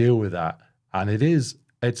how do you deal with that? And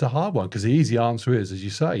it's a hard one, because the easy answer is, as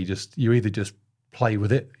you say, you either just play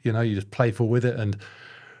with it, you just playful with it and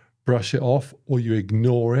brush it off, or you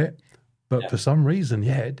ignore it. But for some reason,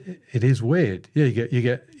 it is weird. You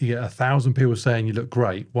get 1,000 people saying you look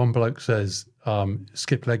great. One bloke says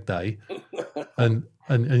skip leg day, and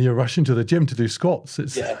you're rushing to the gym to do squats.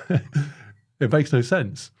 It makes no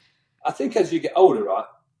sense. I think as you get older, right,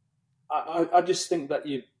 I just think that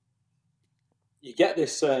you get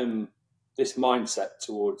this this mindset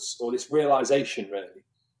towards, or this realization really,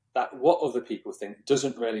 that what other people think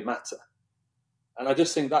doesn't really matter. And I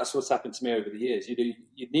just think that's what's happened to me over the years. You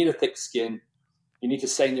need a thick skin, you need to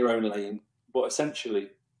stay in your own lane, but essentially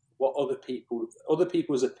what other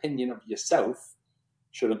people's opinion of yourself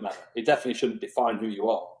shouldn't matter. It definitely shouldn't define who you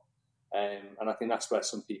are. And I think that's where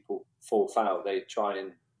some people fall foul. They try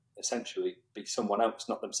and essentially be someone else,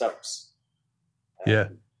 not themselves.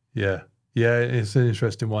 It's an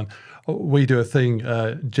interesting one. We do a thing,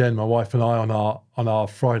 Jen, my wife and I, on our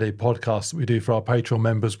Friday podcast that we do for our Patreon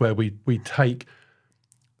members, where we take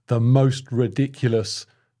the most ridiculous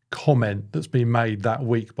comment that's been made that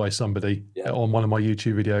week by somebody on one of my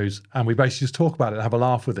YouTube videos, and we basically just talk about it and have a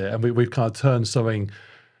laugh with it. And we've kind of turned something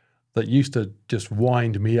that used to just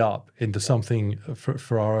wind me up into something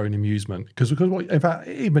for our own amusement. Because in fact,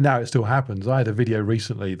 even now it still happens. I had a video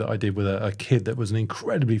recently that I did with a kid that was an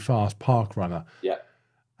incredibly fast park runner.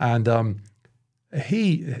 And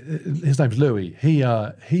his name's Louis.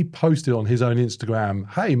 He posted on his own Instagram,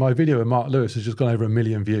 "Hey, my video with Mark Lewis has just gone over 1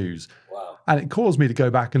 million views." Wow. And it caused me to go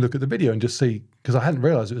back and look at the video and just see, because I hadn't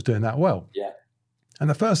realized it was doing that well. And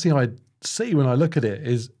the first thing I see when I look at it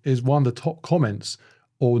is one of the top comments,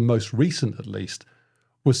 or the most recent at least,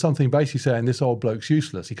 was something basically saying, "This old bloke's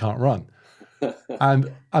useless, he can't run."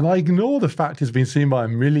 and I ignore the fact it's been seen by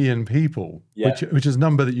 1 million people, which is a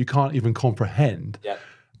number that you can't even comprehend.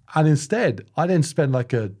 And instead, I then spend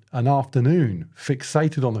like an afternoon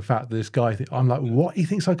fixated on the fact that this guy, I'm like, what? He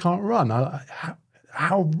thinks I can't run?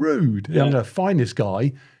 How rude. I'm going to find this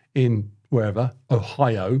guy in wherever,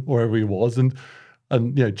 Ohio, or wherever he was, and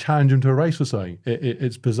challenge him to a race or something.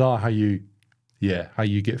 It's bizarre how you get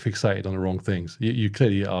fixated on the wrong things. You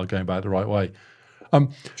clearly are going about it the right way.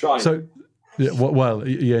 Trying. So,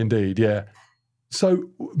 indeed. So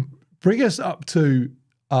bring us up to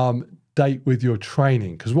date with your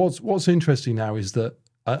training, because what's interesting now is that,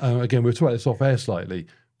 again, we were talking about this off air slightly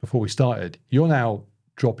before we started. You're now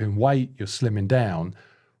dropping weight, you're slimming down.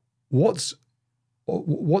 What's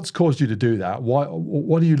caused you to do that? What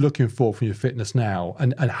are you looking for from your fitness now,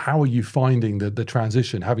 and how are you finding the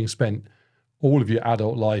transition, having spent all of your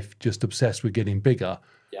adult life just obsessed with getting bigger,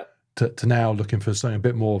 to now looking for something a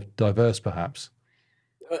bit more diverse, perhaps?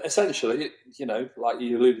 Essentially, like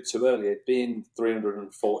you alluded to earlier, being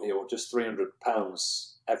 340 or just 300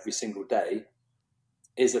 pounds every single day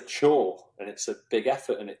is a chore, and it's a big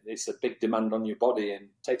effort, and it's a big demand on your body, and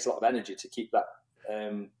it takes a lot of energy to keep that.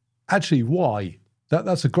 Actually, why?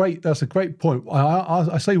 That's a great point.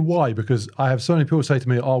 I say why because I have so many people say to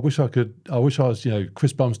me, "Oh, I wish I was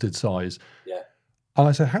Chris Bumstead size." And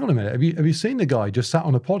I say, hang on a minute, have you seen the guy just sat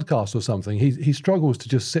on a podcast or something? He struggles to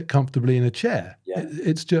just sit comfortably in a chair.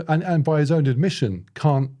 It's just, and by his own admission,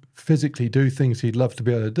 can't physically do things he'd love to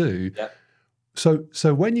be able to do.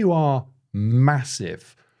 So when you are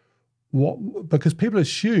massive, because people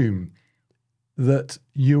assume that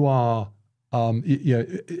you are,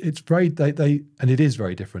 it's very, and it is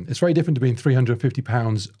very different. It's very different to being 350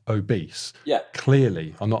 pounds obese.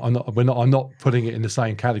 Clearly, I'm not putting it in the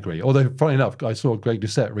same category. Although, funny enough, I saw Greg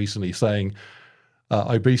Doucette recently saying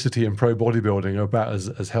obesity and pro bodybuilding are about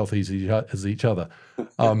as healthy as each other.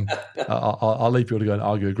 I'll leave people to go and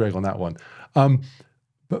argue with Greg on that one.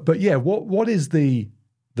 But yeah, what is the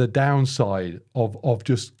downside of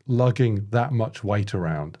just lugging that much weight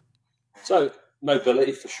around? So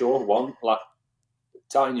mobility for sure. One, like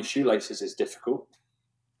tying your shoelaces is difficult,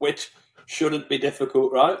 which shouldn't be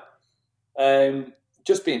difficult, right?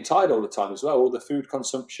 Just being tired all the time as well. All the food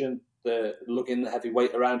consumption, the lugging the heavy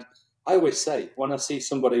weight around. I always say when I see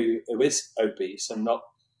somebody who is obese and not,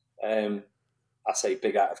 I say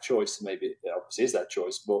big out of choice, maybe it obviously is their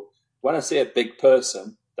choice, but when I see a big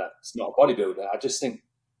person that's not a bodybuilder, I just think,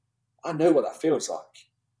 I know what that feels like.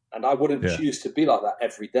 And I wouldn't choose to be like that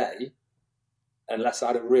every day. unless I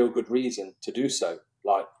had a real good reason to do so,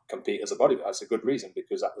 like compete as a bodybuilder. That's a good reason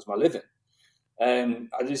because that was my living.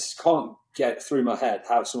 I just can't get through my head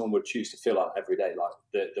how someone would choose to feel like every day. Like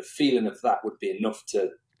the feeling of that would be enough to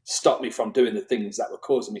stop me from doing the things that were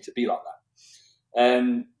causing me to be like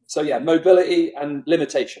that. So yeah, mobility and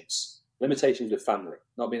limitations with family,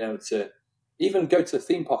 not being able to even go to the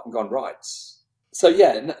theme park and go on rides. So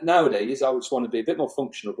yeah, nowadays I just want to be a bit more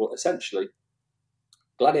functional, but essentially,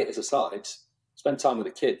 Gladiators aside, spend time with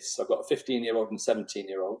the kids. I've got a 15-year-old and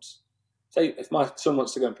 17-year-old. Say if my son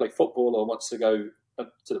wants to go and play football or wants to go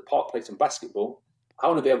to the park, play some basketball, I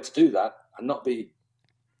want to be able to do that and not be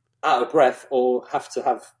out of breath or have to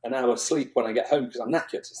have an hour's sleep when I get home because I'm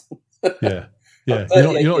knackered. Yeah. Yeah,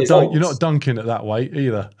 you're not dunking at that weight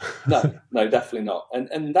either. No, definitely not.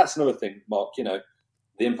 And that's another thing, Mark. You know,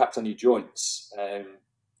 the impact on your joints.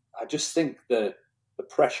 I just think the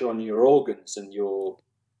pressure on your organs and your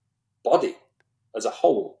body as a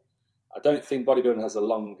whole. I don't think bodybuilding has a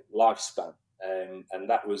long lifespan, and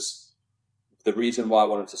that was the reason why I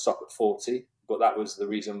wanted to stop at 40. But that was the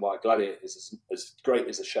reason why Gladiator is as great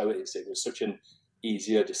as the show is. It was such an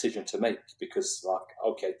easier decision to make because, like,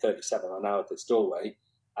 okay, 37, I'm now at this doorway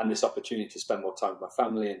and this opportunity to spend more time with my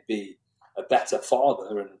family and be a better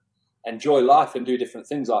father and enjoy life and do different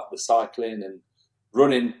things like the cycling and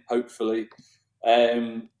running, hopefully,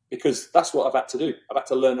 because that's what I've had to do. I've had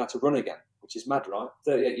to learn how to run again, which is mad, right?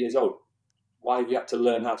 38 years old. Why have you had to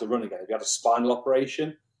learn how to run again? Have you had a spinal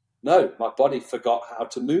operation? No, my body forgot how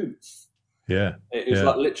to move. Yeah. It was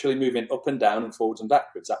like literally moving up and down and forwards and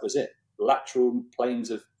backwards. That was it. Lateral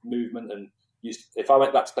planes of movement. And if I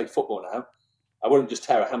went back to play football now, I wouldn't just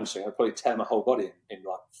tear a hamstring. I'd probably tear my whole body in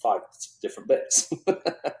like 5 different bits.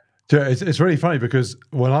 It's really funny because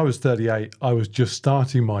when I was 38, I was just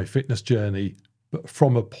starting my fitness journey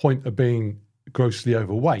from a point of being grossly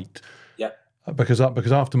overweight. Yeah. Because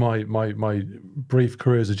after my brief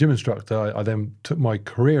career as a gym instructor, I then took my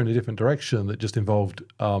career in a different direction that just involved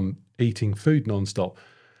eating food nonstop.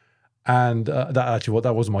 And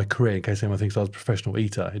that wasn't my career, in case anyone thinks I was a professional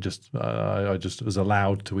eater. It just I just was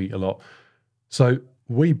allowed to eat a lot. So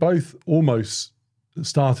we both almost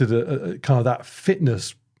started a kind of that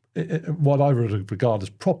fitness, what I would regard as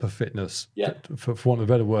proper fitness, for want of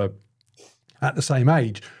a better word, at the same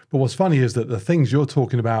age. But what's funny is that the things you're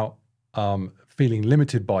talking about feeling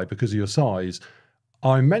limited by because of your size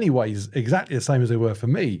are in many ways exactly the same as they were for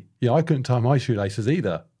me. I couldn't tie my shoelaces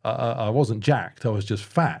either. I wasn't jacked. I was just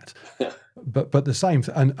fat. but the same,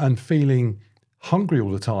 and feeling hungry all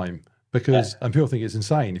the time because, and people think it's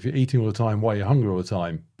insane if you're eating all the time, why you're hungry all the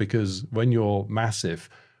time? Because when you're massive,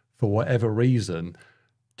 for whatever reason,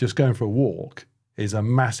 just going for a walk is a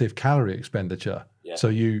massive calorie expenditure. Yeah. So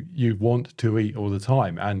you want to eat all the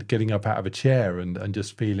time, and getting up out of a chair and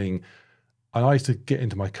just feeling. And I used to get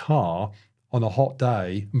into my car on a hot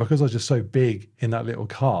day, and because I was just so big in that little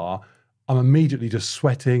car, I'm immediately just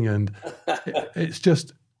sweating, and it's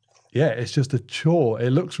just a chore.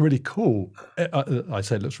 It looks really cool. I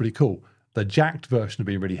say it looks really cool. The jacked version of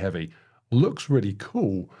being really heavy looks really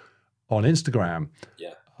cool on Instagram.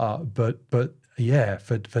 Yeah. But yeah,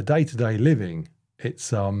 for day-to-day living,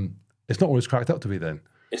 it's not what it's cracked up to be then.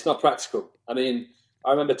 It's not practical. I mean,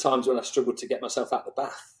 I remember times when I struggled to get myself out of the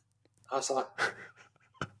bath. I was like,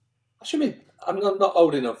 I'm not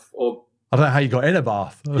old enough, or I don't know how you got in a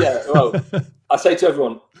bath. Yeah, well, I say to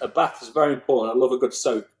everyone, a bath is very important. I love a good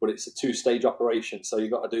soak, but it's a 2-stage operation. So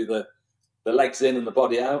you've got to do the legs in and the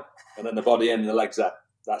body out, and then the body in and the legs out.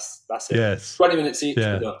 That's it. Yes. 20 minutes each,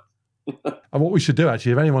 we're done. And what we should do,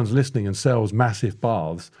 actually, if anyone's listening and sells massive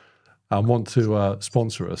baths and want to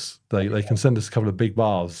sponsor us, they can send us a couple of big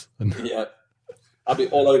baths. Yeah, I'll be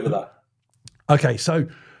all over that. Okay, so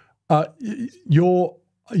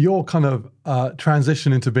your kind of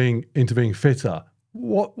transition into being fitter.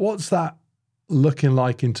 What's that looking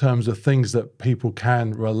like in terms of things that people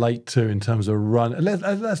can relate to in terms of run?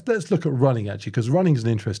 Let's look at running, actually, because running is an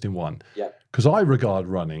interesting one. Yeah. Because I regard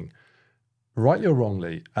running, rightly or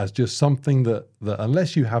wrongly, as just something that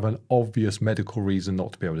unless you have an obvious medical reason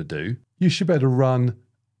not to be able to do, you should be able to run.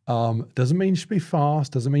 Doesn't mean you should be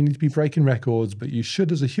fast, doesn't mean you need to be breaking records, but you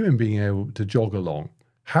should, as a human being, able to jog along.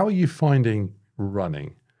 How are you finding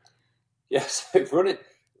running? Yes,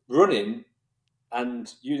 running,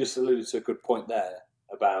 and you just alluded to a good point there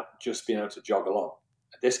about just being able to jog along.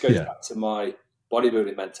 This goes back to my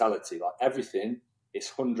bodybuilding mentality. Like, everything is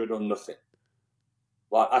 100 or nothing.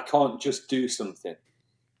 Like, I can't just do something.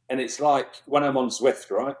 And it's like when I'm on Zwift,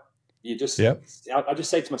 right? I just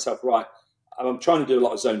say to myself, right, I'm trying to do a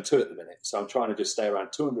lot of zone 2 at the minute. So I'm trying to just stay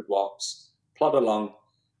around 200 watts, plod along,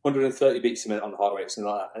 130 beats a minute on the heart rate,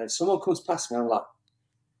 something like that. And then someone comes past me, and I'm like,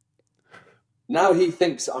 now he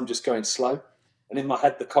thinks I'm just going slow. And in my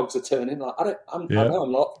head, the cogs are turning. Like, I know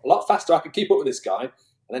I'm a lot faster. I can keep up with this guy.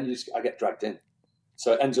 And then I get dragged in.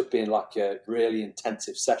 So it ends up being like a really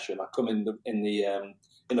intensive session. I come in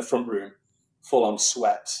the front room, full on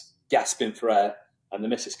sweat, gasping for air, and the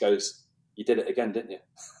missus goes, "You did it again, didn't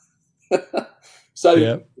you?"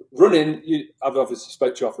 So running, I've obviously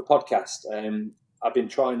spoke to you off the podcast. I've been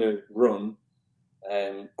trying to run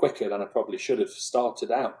quicker than I probably should have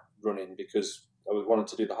started out running, because I wanted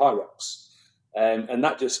to do the high rocks, and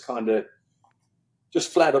that just kind of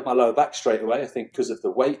flared up my lower back straight away. I think because of the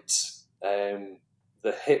weight,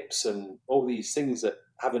 the hips, and all these things that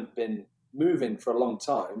haven't been moving for a long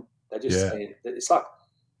time. They're just saying, it's like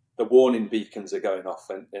the warning beacons are going off,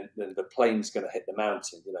 and the plane's going to hit the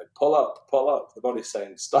mountain. You know, pull up, pull up. The body's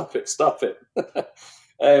saying, stop it, stop it.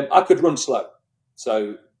 I could run slow,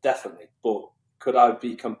 so definitely. But could I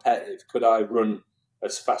be competitive? Could I run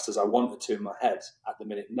as fast as I wanted to in my head at the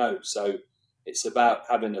minute? No. So it's about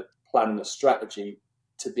having a plan and a strategy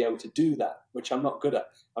to be able to do that, which I'm not good at.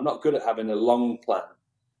 I'm not good at having a long plan.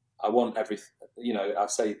 I want everything, you know,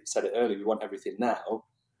 said it earlier, we want everything now.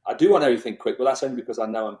 I do want everything quick, but that's only because I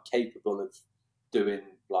know I'm capable of doing,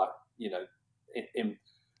 like, you know,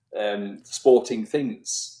 in sporting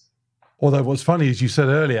things. Although what's funny is you said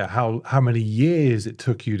earlier how many years it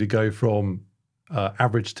took you to go from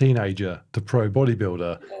average teenager to pro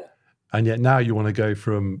bodybuilder, and yet now you want to go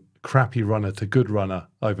from crappy runner to good runner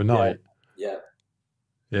overnight.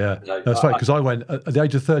 Yeah, that's right. Because I went at the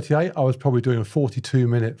age of 38, I was probably doing a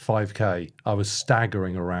 42-minute 5K. I was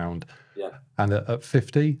staggering around. Yeah. And at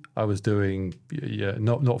 50, I was doing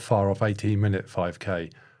not far off 18-minute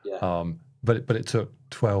 5K. Yeah. But it took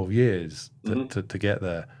 12 years to get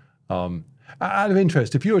there. Out of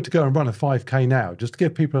interest, if you were to go and run a 5K now, just to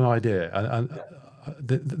give people an idea, and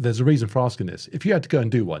there's a reason for asking this. If you had to go and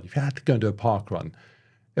do one, if you had to go and do a park run,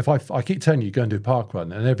 if I keep telling you go and do a park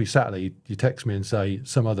run, and every Saturday you text me and say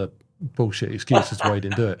some other bullshit excuse as to why you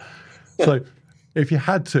didn't do it. So if you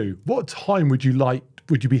had to, what time would you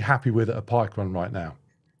be happy with at a park run right now?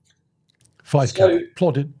 5K,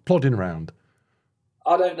 plodding around.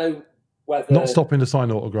 I don't know whether... Not stopping to sign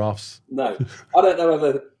autographs. No. I don't know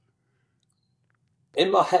whether... In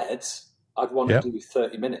my head, I'd want to do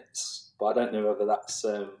 30 minutes, but I don't know whether that's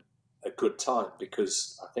a good time,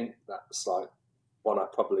 because I think that's like one I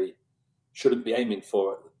probably shouldn't be aiming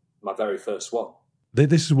for at my very first one.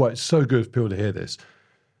 This is why it's so good for people to hear this.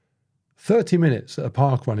 30 minutes at a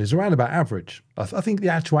park run is around about average. I think the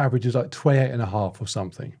actual average is like 28 and a half or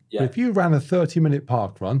something. Yeah. But if you ran a 30-minute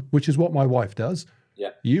park run, which is what my wife does,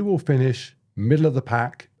 you will finish middle of the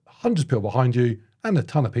pack, hundreds of people behind you, and a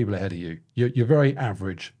ton of people ahead of you. You're very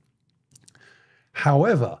average.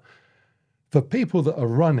 However, for people that are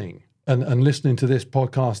running and listening to this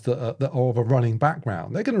podcast that are of a running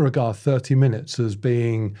background, they're going to regard 30 minutes as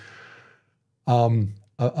being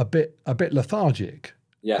a bit lethargic.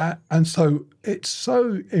 Yeah. And so it's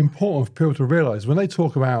so important for people to realize when they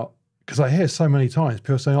talk about, because I hear so many times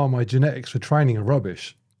people saying, "Oh, my genetics for training are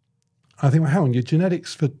rubbish." I think, well, hang on, your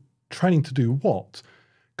genetics for training to do what?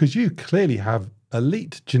 Because you clearly have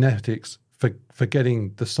elite genetics for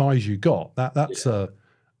getting the size you got. That's a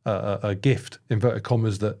gift, inverted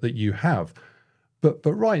commas, that you have. But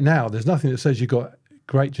right now, there's nothing that says you've got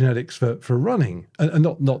great genetics for running, and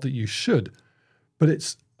not that you should. But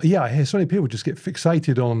it's, I hear so many people just get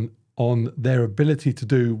fixated on their ability to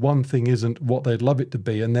do one thing isn't what they'd love it to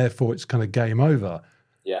be, and therefore it's kind of game over.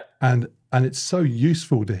 Yeah. And it's so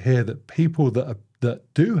useful to hear that people that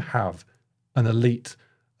do have an elite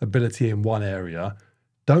ability in one area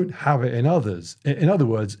don't have it in others. In other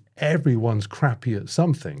words, everyone's crappy at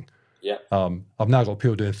something. Yeah. I've now got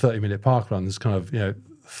people doing 30-minute park runs, kind of,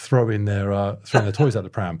 throwing their toys out the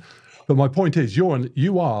pram. But my point is,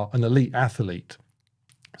 you are an elite athlete.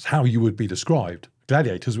 It's how you would be described.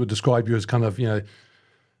 Gladiators would describe you as kind of,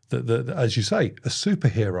 as you say, a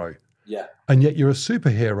superhero. Yeah. And yet you're a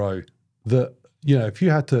superhero that, if you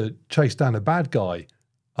had to chase down a bad guy,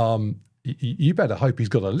 you better hope he's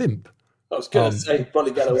got a limp. I was going to say,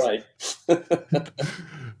 probably get away.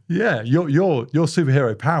 Yeah, your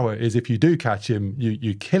superhero power is if you do catch him,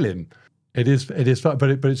 you kill him. It is fun,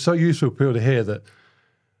 but it's so useful for people to hear that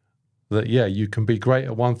you can be great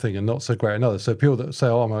at one thing and not so great at another. So people that say,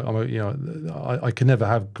 "Oh, I can never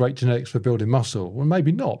have great genetics for building muscle." Well,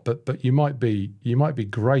 maybe not, but you might be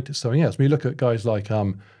great at something else. When you look at guys like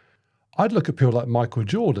I'd look at people like Michael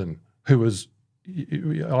Jordan, who was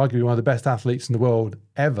arguably one of the best athletes in the world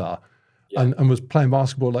ever, and was playing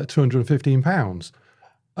basketball at like 215 pounds.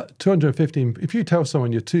 215. If you tell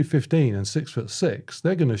someone you're 215 and 6'6",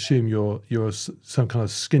 they're going to assume you're some kind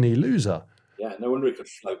of skinny loser. Yeah, no wonder he could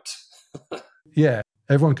float. Yeah,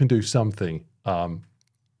 everyone can do something, or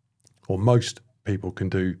most people can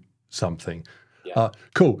do something. Yeah.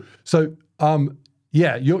 Cool. So,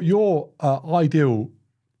 yeah, your ideal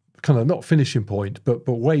kind of not finishing point, but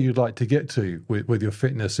where you'd like to get to with your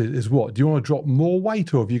fitness is what? Do you want to drop more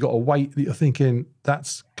weight, or have you got a weight that you're thinking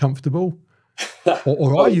that's comfortable?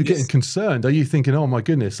 Or are you getting concerned? Are you thinking, oh my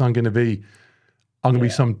goodness, I'm going to be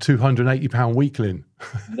some 280-pound weakling?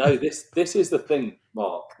 No, this is the thing,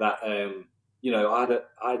 Mark, that you know,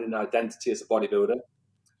 I had an identity as a bodybuilder,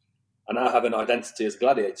 and I have an identity as a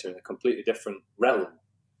gladiator in a completely different realm.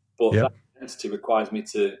 But that identity requires me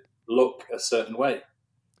to look a certain way.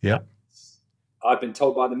 Yeah. I've been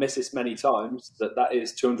told by the missus many times that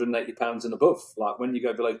is 280 pounds and above. Like when you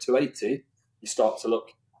go below 280, you start to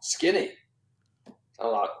look skinny.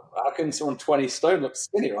 I'm like, how can someone 20 stone look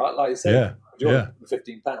skinny, right? Like you said,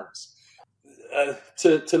 15 pounds.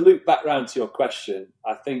 To loop back round to your question,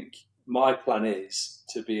 I think my plan is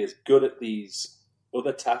to be as good at these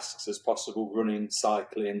other tasks as possible, running,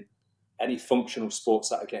 cycling, any functional sports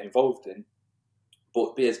that I get involved in,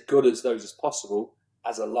 but be as good as those as possible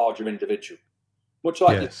as a larger individual. Much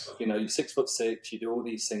like you know, you're 6'6", you do all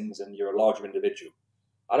these things and you're a larger individual.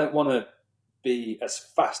 I don't want to be as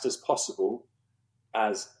fast as possible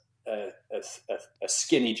as a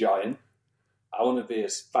skinny giant. I want to be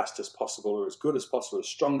as fast as possible, or as good as possible, as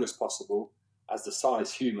strong as possible, as the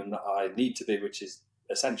size human that I need to be, which is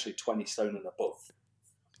essentially 20 stone and above.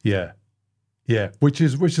 Yeah. Yeah. Which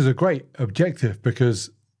is a great objective because,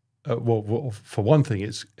 well, for one thing,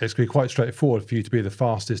 it's going to be quite straightforward for you to be the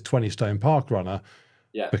fastest 20 stone park runner.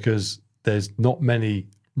 Yeah. Because there's not many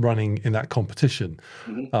running in that competition.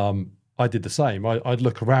 Mm-hmm. I did the same. I'd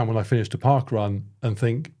look around when I finished a park run and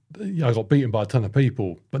think, I got beaten by a ton of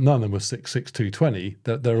people, but none of them were 6'6", 220.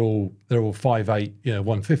 They're all 5'8",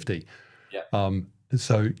 150. Yeah.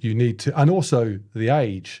 So you need to, and also the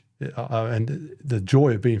age and the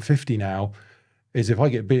joy of being 50 now is if I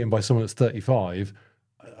get beaten by someone that's 35,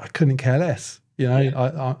 I couldn't care less. You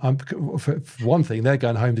know, I'm for one thing, they're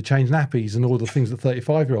going home to change nappies and all the things that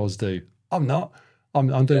 35-year-olds do. I'm not.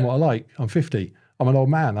 I'm doing what I like. I'm 50. I'm an old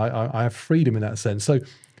man. I have freedom in that sense. So,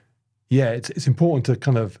 yeah, it's important to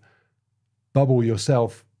kind of bubble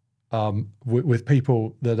yourself with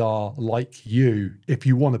people that are like you if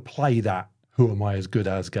you want to play that who am I as good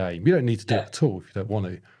as game. You don't need to do it at all if you don't want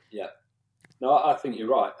to. Yeah. No, I think you're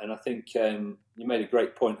right. And I think you made a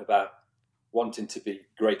great point about wanting to be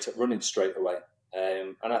great at running straight away.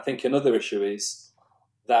 And I think another issue is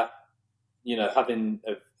that, you know, having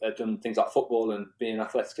done things like football and being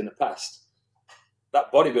athletic in the past,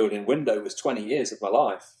 that bodybuilding window was 20 years of my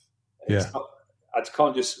life. I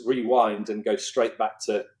can't just rewind and go straight back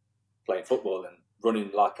to playing football and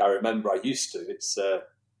running like I remember I used to.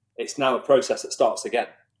 It's now a process that starts again.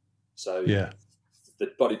 So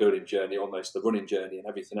the bodybuilding journey, almost the running journey and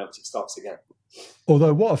everything else, it starts again.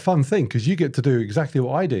 Although what a fun thing, because you get to do exactly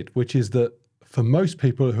what I did, which is that for most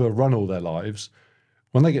people who have run all their lives,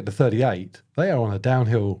 when they get to 38, they are on a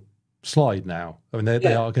downhill slide now. I mean,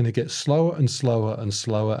 they are going to get slower and slower and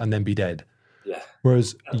slower and then be dead. Yeah.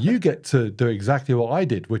 Whereas you get to do exactly what I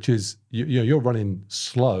did, which is you're running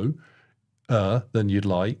slow than you'd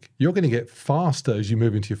like. You're going to get faster as you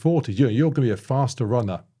move into your 40s. You're going to be a faster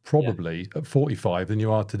runner probably at 45 than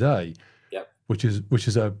you are today. Yeah. Which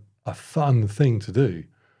is a fun thing to do.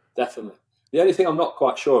 Definitely. The only thing I'm not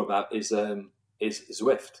quite sure about is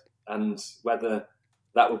Zwift and whether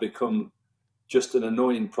that will become just an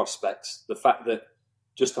annoying prospect. The fact that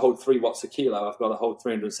just to hold 3 watts a kilo, I've got to hold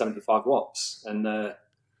 375 watts. And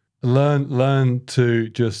learn to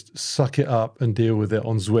just suck it up and deal with it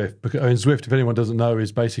on Zwift. Because Zwift, if anyone doesn't know,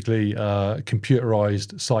 is basically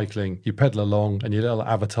computerized cycling. You pedal along, and your little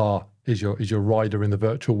avatar is your rider in the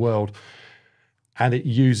virtual world, and it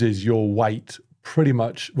uses your weight pretty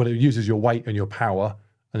much. Well, it uses your weight and your power,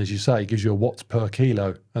 and as you say, it gives you a watts per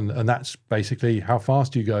kilo, and that's basically how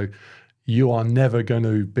fast you go. You are never going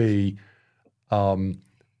to be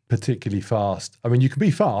particularly fast. I mean, you can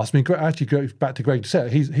be fast. I mean, actually, go back to Greg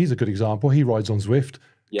Set. He's a good example. He rides on Zwift,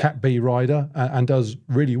 Cat B rider, and does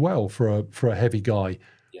really well for a heavy guy.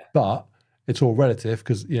 Yeah. But it's all relative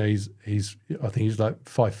because he's I think he's like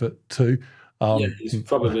 5'2". He's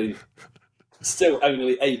probably still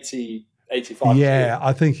only 80, 85. Yeah,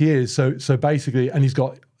 I think he is. So basically, and he's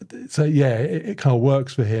got. So yeah, it kind of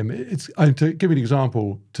works for him. And to give you an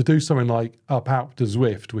example, to do something like up out to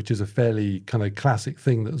Zwift, which is a fairly kind of classic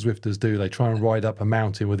thing that Zwifters do. They try and ride up a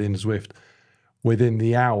mountain within Zwift within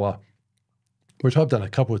the hour. which I've done a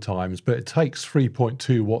couple of times, but it takes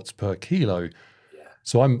 3.2 watts per kilo. Yeah.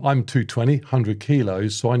 So I'm 220, 100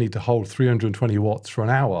 kilos, so I need to hold 320 watts for an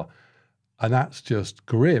hour. And that's just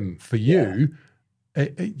grim. For you,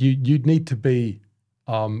 you'd need to be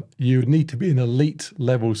an elite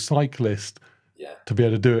level cyclist to be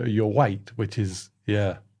able to do it at your weight, which is,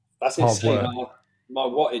 that's insane. My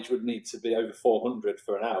wattage would need to be over 400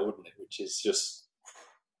 for an hour, wouldn't it? Which is just,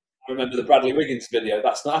 I remember the Bradley Wiggins video.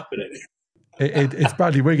 That's not happening. It's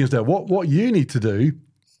Bradley Wiggins there. What you need to do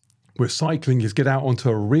with cycling is get out onto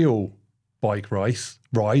a real bike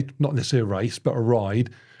ride, not necessarily a race, but a ride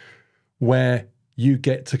where you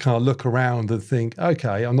get to kind of look around and think,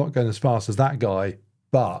 okay, I'm not going as fast as that guy,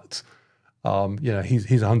 but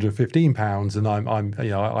he's 115 pounds, and I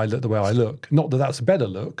look the way I look. Not that that's a better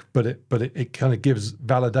look, but it kind of gives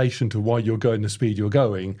validation to why you're going the speed you're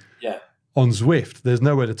going. Yeah. On Zwift, there's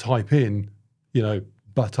nowhere to type in,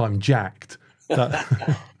 but I'm jacked.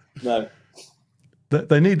 No.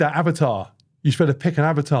 They need that avatar. You should better pick an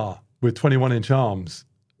avatar with 21-inch arms.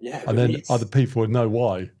 Yeah. And then other people would know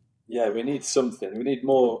why. Yeah, we need something. We need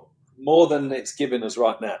more than it's giving us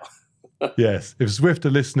right now. Yes. If Zwift are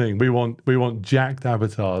listening, we want jacked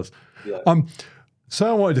avatars. Yeah. So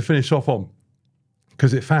I wanted to finish off on,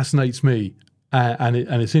 because it fascinates me, and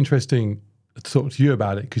it's interesting to talk to you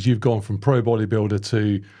about it, because you've gone from pro bodybuilder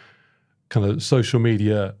to kind of social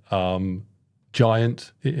media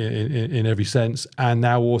giant in every sense, and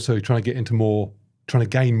now also trying to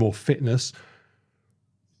gain more fitness,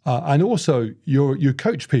 and also you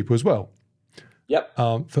coach people as well. Yep.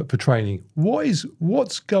 For training.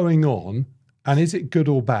 What's going on, and is it good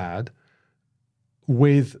or bad,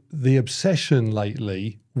 with the obsession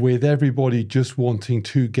lately with everybody just wanting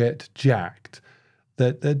to get jacked?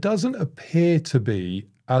 That there doesn't appear to be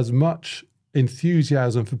as much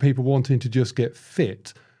enthusiasm for people wanting to just get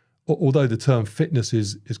fit. Although the term fitness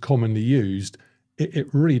is commonly used,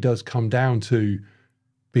 it really does come down to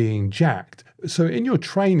being jacked. So in your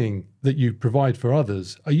training that you provide for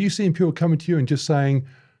others, are you seeing people coming to you and just saying,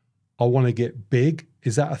 I want to get big?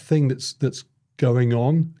 Is that a thing that's going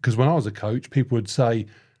on? Because when I was a coach, people would say,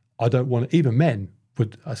 I don't want to, even men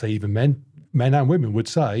and women would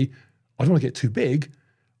say, I don't want to get too big.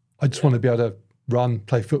 I just want to be able to run,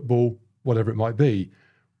 play football, whatever it might be.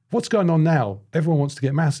 What's going on now? Everyone wants to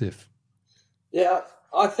get massive. Yeah,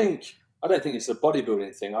 I don't think it's a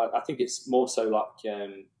bodybuilding thing. I think it's more so like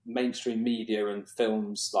mainstream media and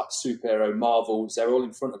films like superhero, Marvels. They're all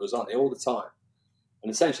in front of us, aren't they, all the time?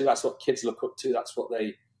 And essentially that's what kids look up to. That's what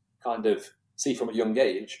they kind of see from a young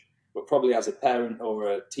age. But probably as a parent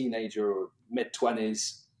or a teenager or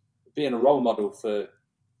mid-20s, being a role model for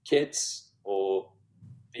kids or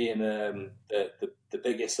being the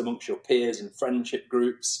biggest amongst your peers and friendship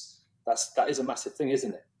groups, that is a massive thing,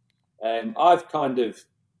 isn't it? I've kind of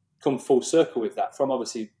come full circle with that from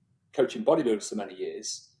obviously coaching bodybuilders for many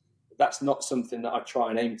years. That's not something that I try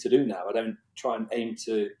and aim to do now. I don't try and aim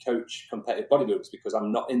to coach competitive bodybuilders because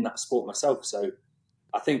I'm not in that sport myself. So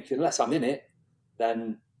I think unless I'm in it,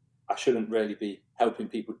 then I shouldn't really be helping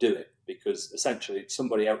people do it, because essentially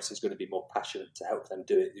somebody else is going to be more passionate to help them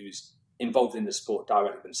do it who's involved in the sport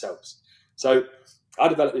directly themselves. So I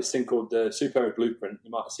developed this thing called the Superhero Blueprint.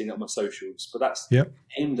 You might have seen it on my socials, but that's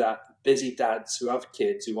aimed at busy dads who have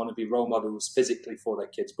kids who want to be role models physically for their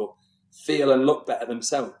kids, but feel and look better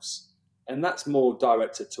themselves. And that's more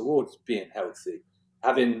directed towards being healthy,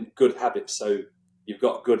 having good habits. So you've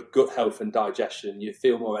got good gut health and digestion, you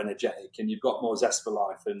feel more energetic, and you've got more zest for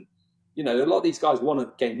life. And, a lot of these guys want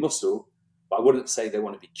to gain muscle, but I wouldn't say they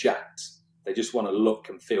want to be jacked. They just want to look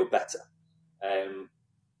and feel better.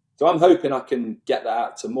 So I'm hoping I can get that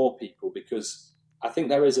out to more people, because I think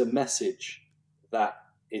there is a message that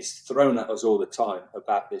is thrown at us all the time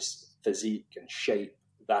about this physique and shape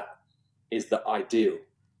that is the ideal.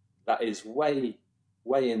 That is way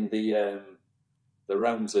in the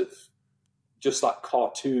realms of just like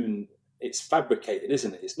cartoon. It's fabricated,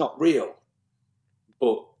 isn't it? It's not real,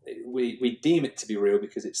 but we deem it to be real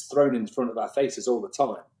because it's thrown in front of our faces all the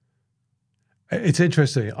time. It's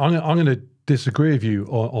interesting. I'm going to disagree with you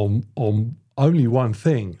on only one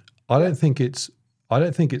thing. I don't think it's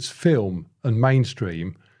film and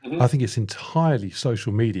mainstream. Mm-hmm. I think it's entirely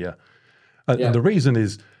social media, and the reason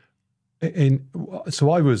is, so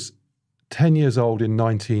I was 10 years old in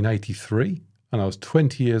 1983, and I was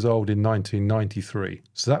 20 years old in 1993.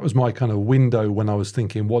 So that was my kind of window when I was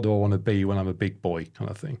thinking, what do I want to be when I'm a big boy, kind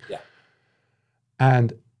of thing. Yeah.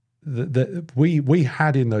 And we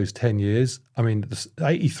had in those 10 years, I mean,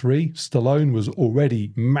 83, Stallone was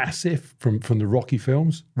already massive from the Rocky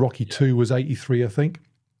films. Rocky 2 was 83, I think.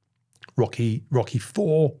 Rocky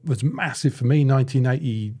 4 was massive for me,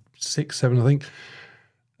 1986, 7, I think.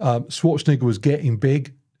 Schwarzenegger was getting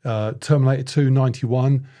big. Terminator 2,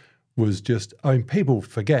 91 was just, I mean, people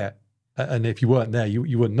forget, and if you weren't there,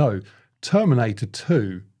 you wouldn't know. Terminator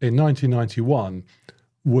 2 in 1991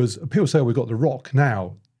 was, people say, we got The Rock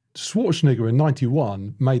now. Schwarzenegger in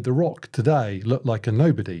 91 made The Rock today look like a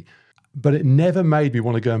nobody, but it never made me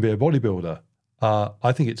want to go and be a bodybuilder.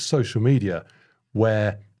 I think it's social media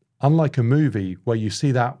where, unlike a movie where you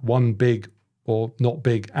see that one big or not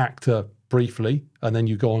big actor briefly, and then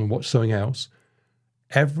you go on and watch something else,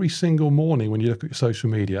 every single morning when you look at your social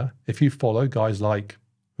media, if you follow guys like,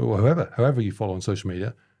 or whoever you follow on social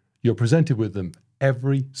media, you're presented with them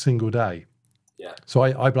every single day. Yeah. So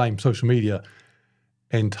I blame social media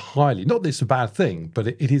entirely. Not that it's a bad thing, but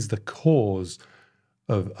it is the cause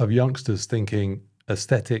of youngsters thinking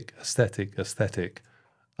aesthetic.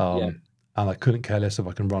 And I couldn't care less if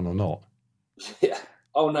I can run or not. Yeah.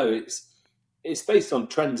 Oh no, it's based on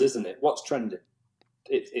trends, isn't it? What's trending?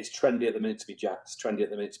 It's trendy at the minute to be jacked. It's trendy at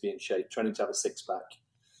the minute to be in shape. Trendy to have a six pack.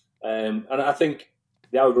 And I think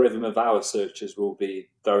the algorithm of our searches will be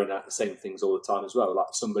throwing out the same things all the time as well. Like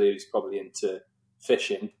somebody who's probably into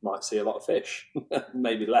fishing might see a lot of fish,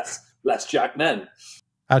 maybe less jacked men.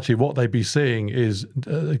 Actually, what they'd be seeing is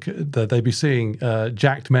they'd be seeing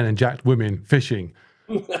jacked men and jacked women fishing.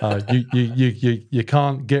 You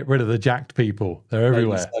can't get rid of the jacked people. They're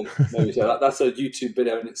everywhere. Maybe so. That's a YouTube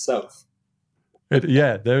video in itself.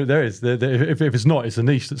 There is. If it's not, it's a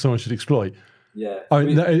niche that someone should exploit. Yeah,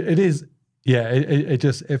 it is. Yeah,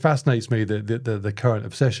 it fascinates me, the current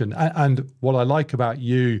obsession, and what I like about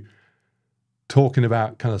you talking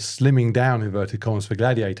about kind of slimming down inverted commas for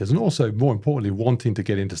gladiators, and also more importantly wanting to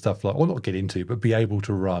get into stuff like, or not get into, but be able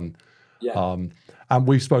to run. Yeah. And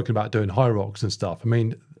we've spoken about doing high rocks and stuff. I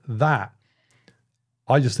mean, that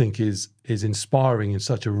I just think is inspiring in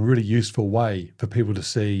such a really useful way for people to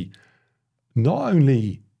see not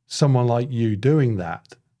only someone like you doing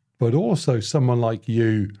that, but also someone like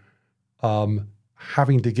you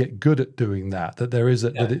having to get good at doing that. That there is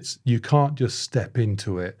that it's, you can't just step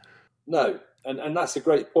into it. No, and that's a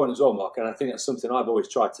great point as well, Mark. And I think that's something I've always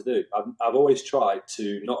tried to do. I've always tried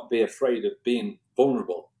to not be afraid of being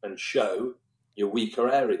vulnerable and show your weaker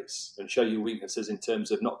areas and show your weaknesses in terms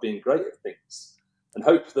of not being great at things, and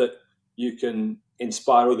hope that you can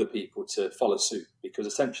inspire other people to follow suit. Because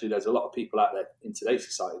essentially there's a lot of people out there in today's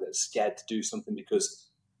society that are scared to do something because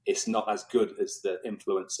it's not as good as the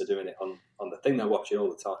influencer doing it on the thing they're watching all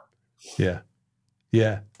the time.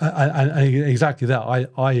 Yeah, and exactly that.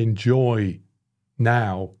 I enjoy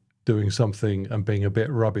now doing something and being a bit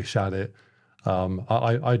rubbish at it.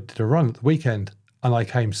 I did a run at the weekend and I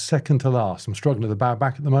came second to last. I'm struggling with a bad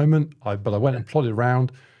back at the moment, but I went and plodded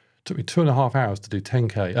around. It took me 2.5 hours to do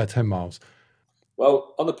 10 miles.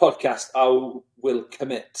 Well, on the podcast, I will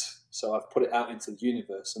commit. So I've put it out into the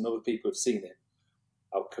universe and other people have seen it.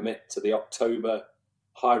 I'll commit to the October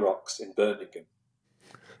High Rocks in Birmingham.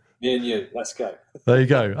 Me and you, let's go. There you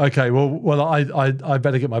go. Okay, well, I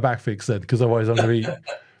better get my back fixed then, because otherwise I'm going to be.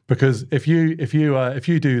 Because if you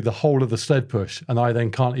do the whole of the sled push and I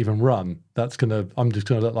then can't even run, I'm just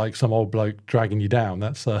gonna look like some old bloke dragging you down.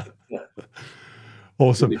 That's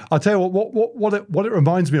awesome. I'll tell you what it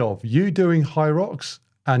reminds me of. You doing high rocks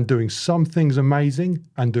and doing some things amazing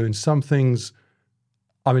and doing some things.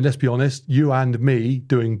 I mean, let's be honest. You and me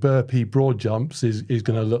doing burpee broad jumps is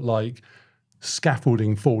going to look like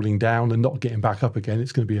scaffolding falling down and not getting back up again.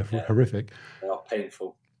 It's going to be horrific. They are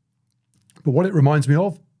painful. But what it reminds me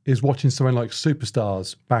of is watching something like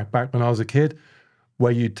Superstars back when I was a kid,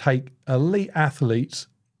 where you take elite athletes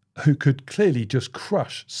who could clearly just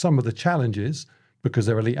crush some of the challenges because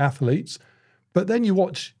they're elite athletes, but then you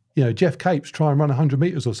watch, Jeff Capes try and run 100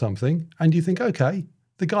 meters or something, and you think, okay,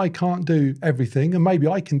 the guy can't do everything, and maybe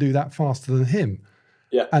I can do that faster than him.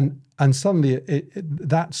 Yeah. And suddenly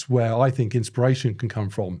that's where I think inspiration can come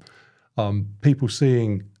from. People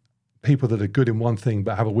seeing people that are good in one thing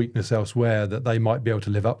but have a weakness elsewhere that they might be able to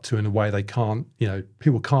live up to in a way they can't.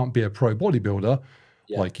 People can't be a pro bodybuilder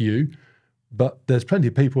like you, but there's plenty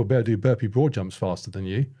of people who be able to do burpee broad jumps faster than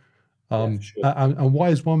you. Sure. And why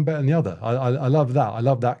is one better than the other? I love that. I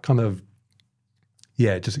love that kind of,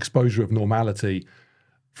 just exposure of normality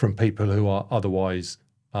from people who are otherwise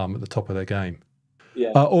at the top of their game.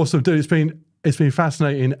 Yeah. Awesome, dude. It's been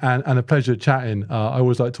fascinating and a pleasure chatting. I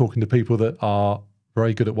always like talking to people that are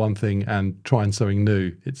very good at one thing and trying something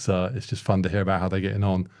new. It's just fun to hear about how they're getting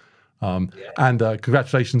on. And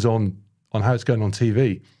congratulations on how it's going on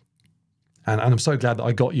TV. And I'm so glad that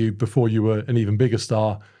I got you before you were an even bigger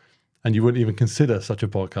star and you wouldn't even consider such a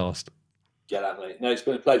podcast. Get that, mate. No, it's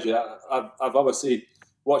been a pleasure. I've obviously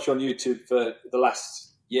watched you on YouTube for the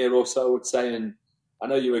last year or so, I would say, and I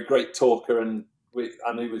know you're a great talker, and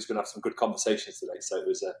I knew we was going to have some good conversations today, so it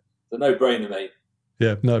was a no-brainer, mate.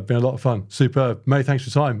 Yeah, no, it's been a lot of fun. Superb. Mate, thanks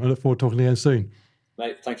for your time. I look forward to talking again soon.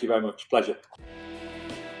 Mate, thank you very much. Pleasure.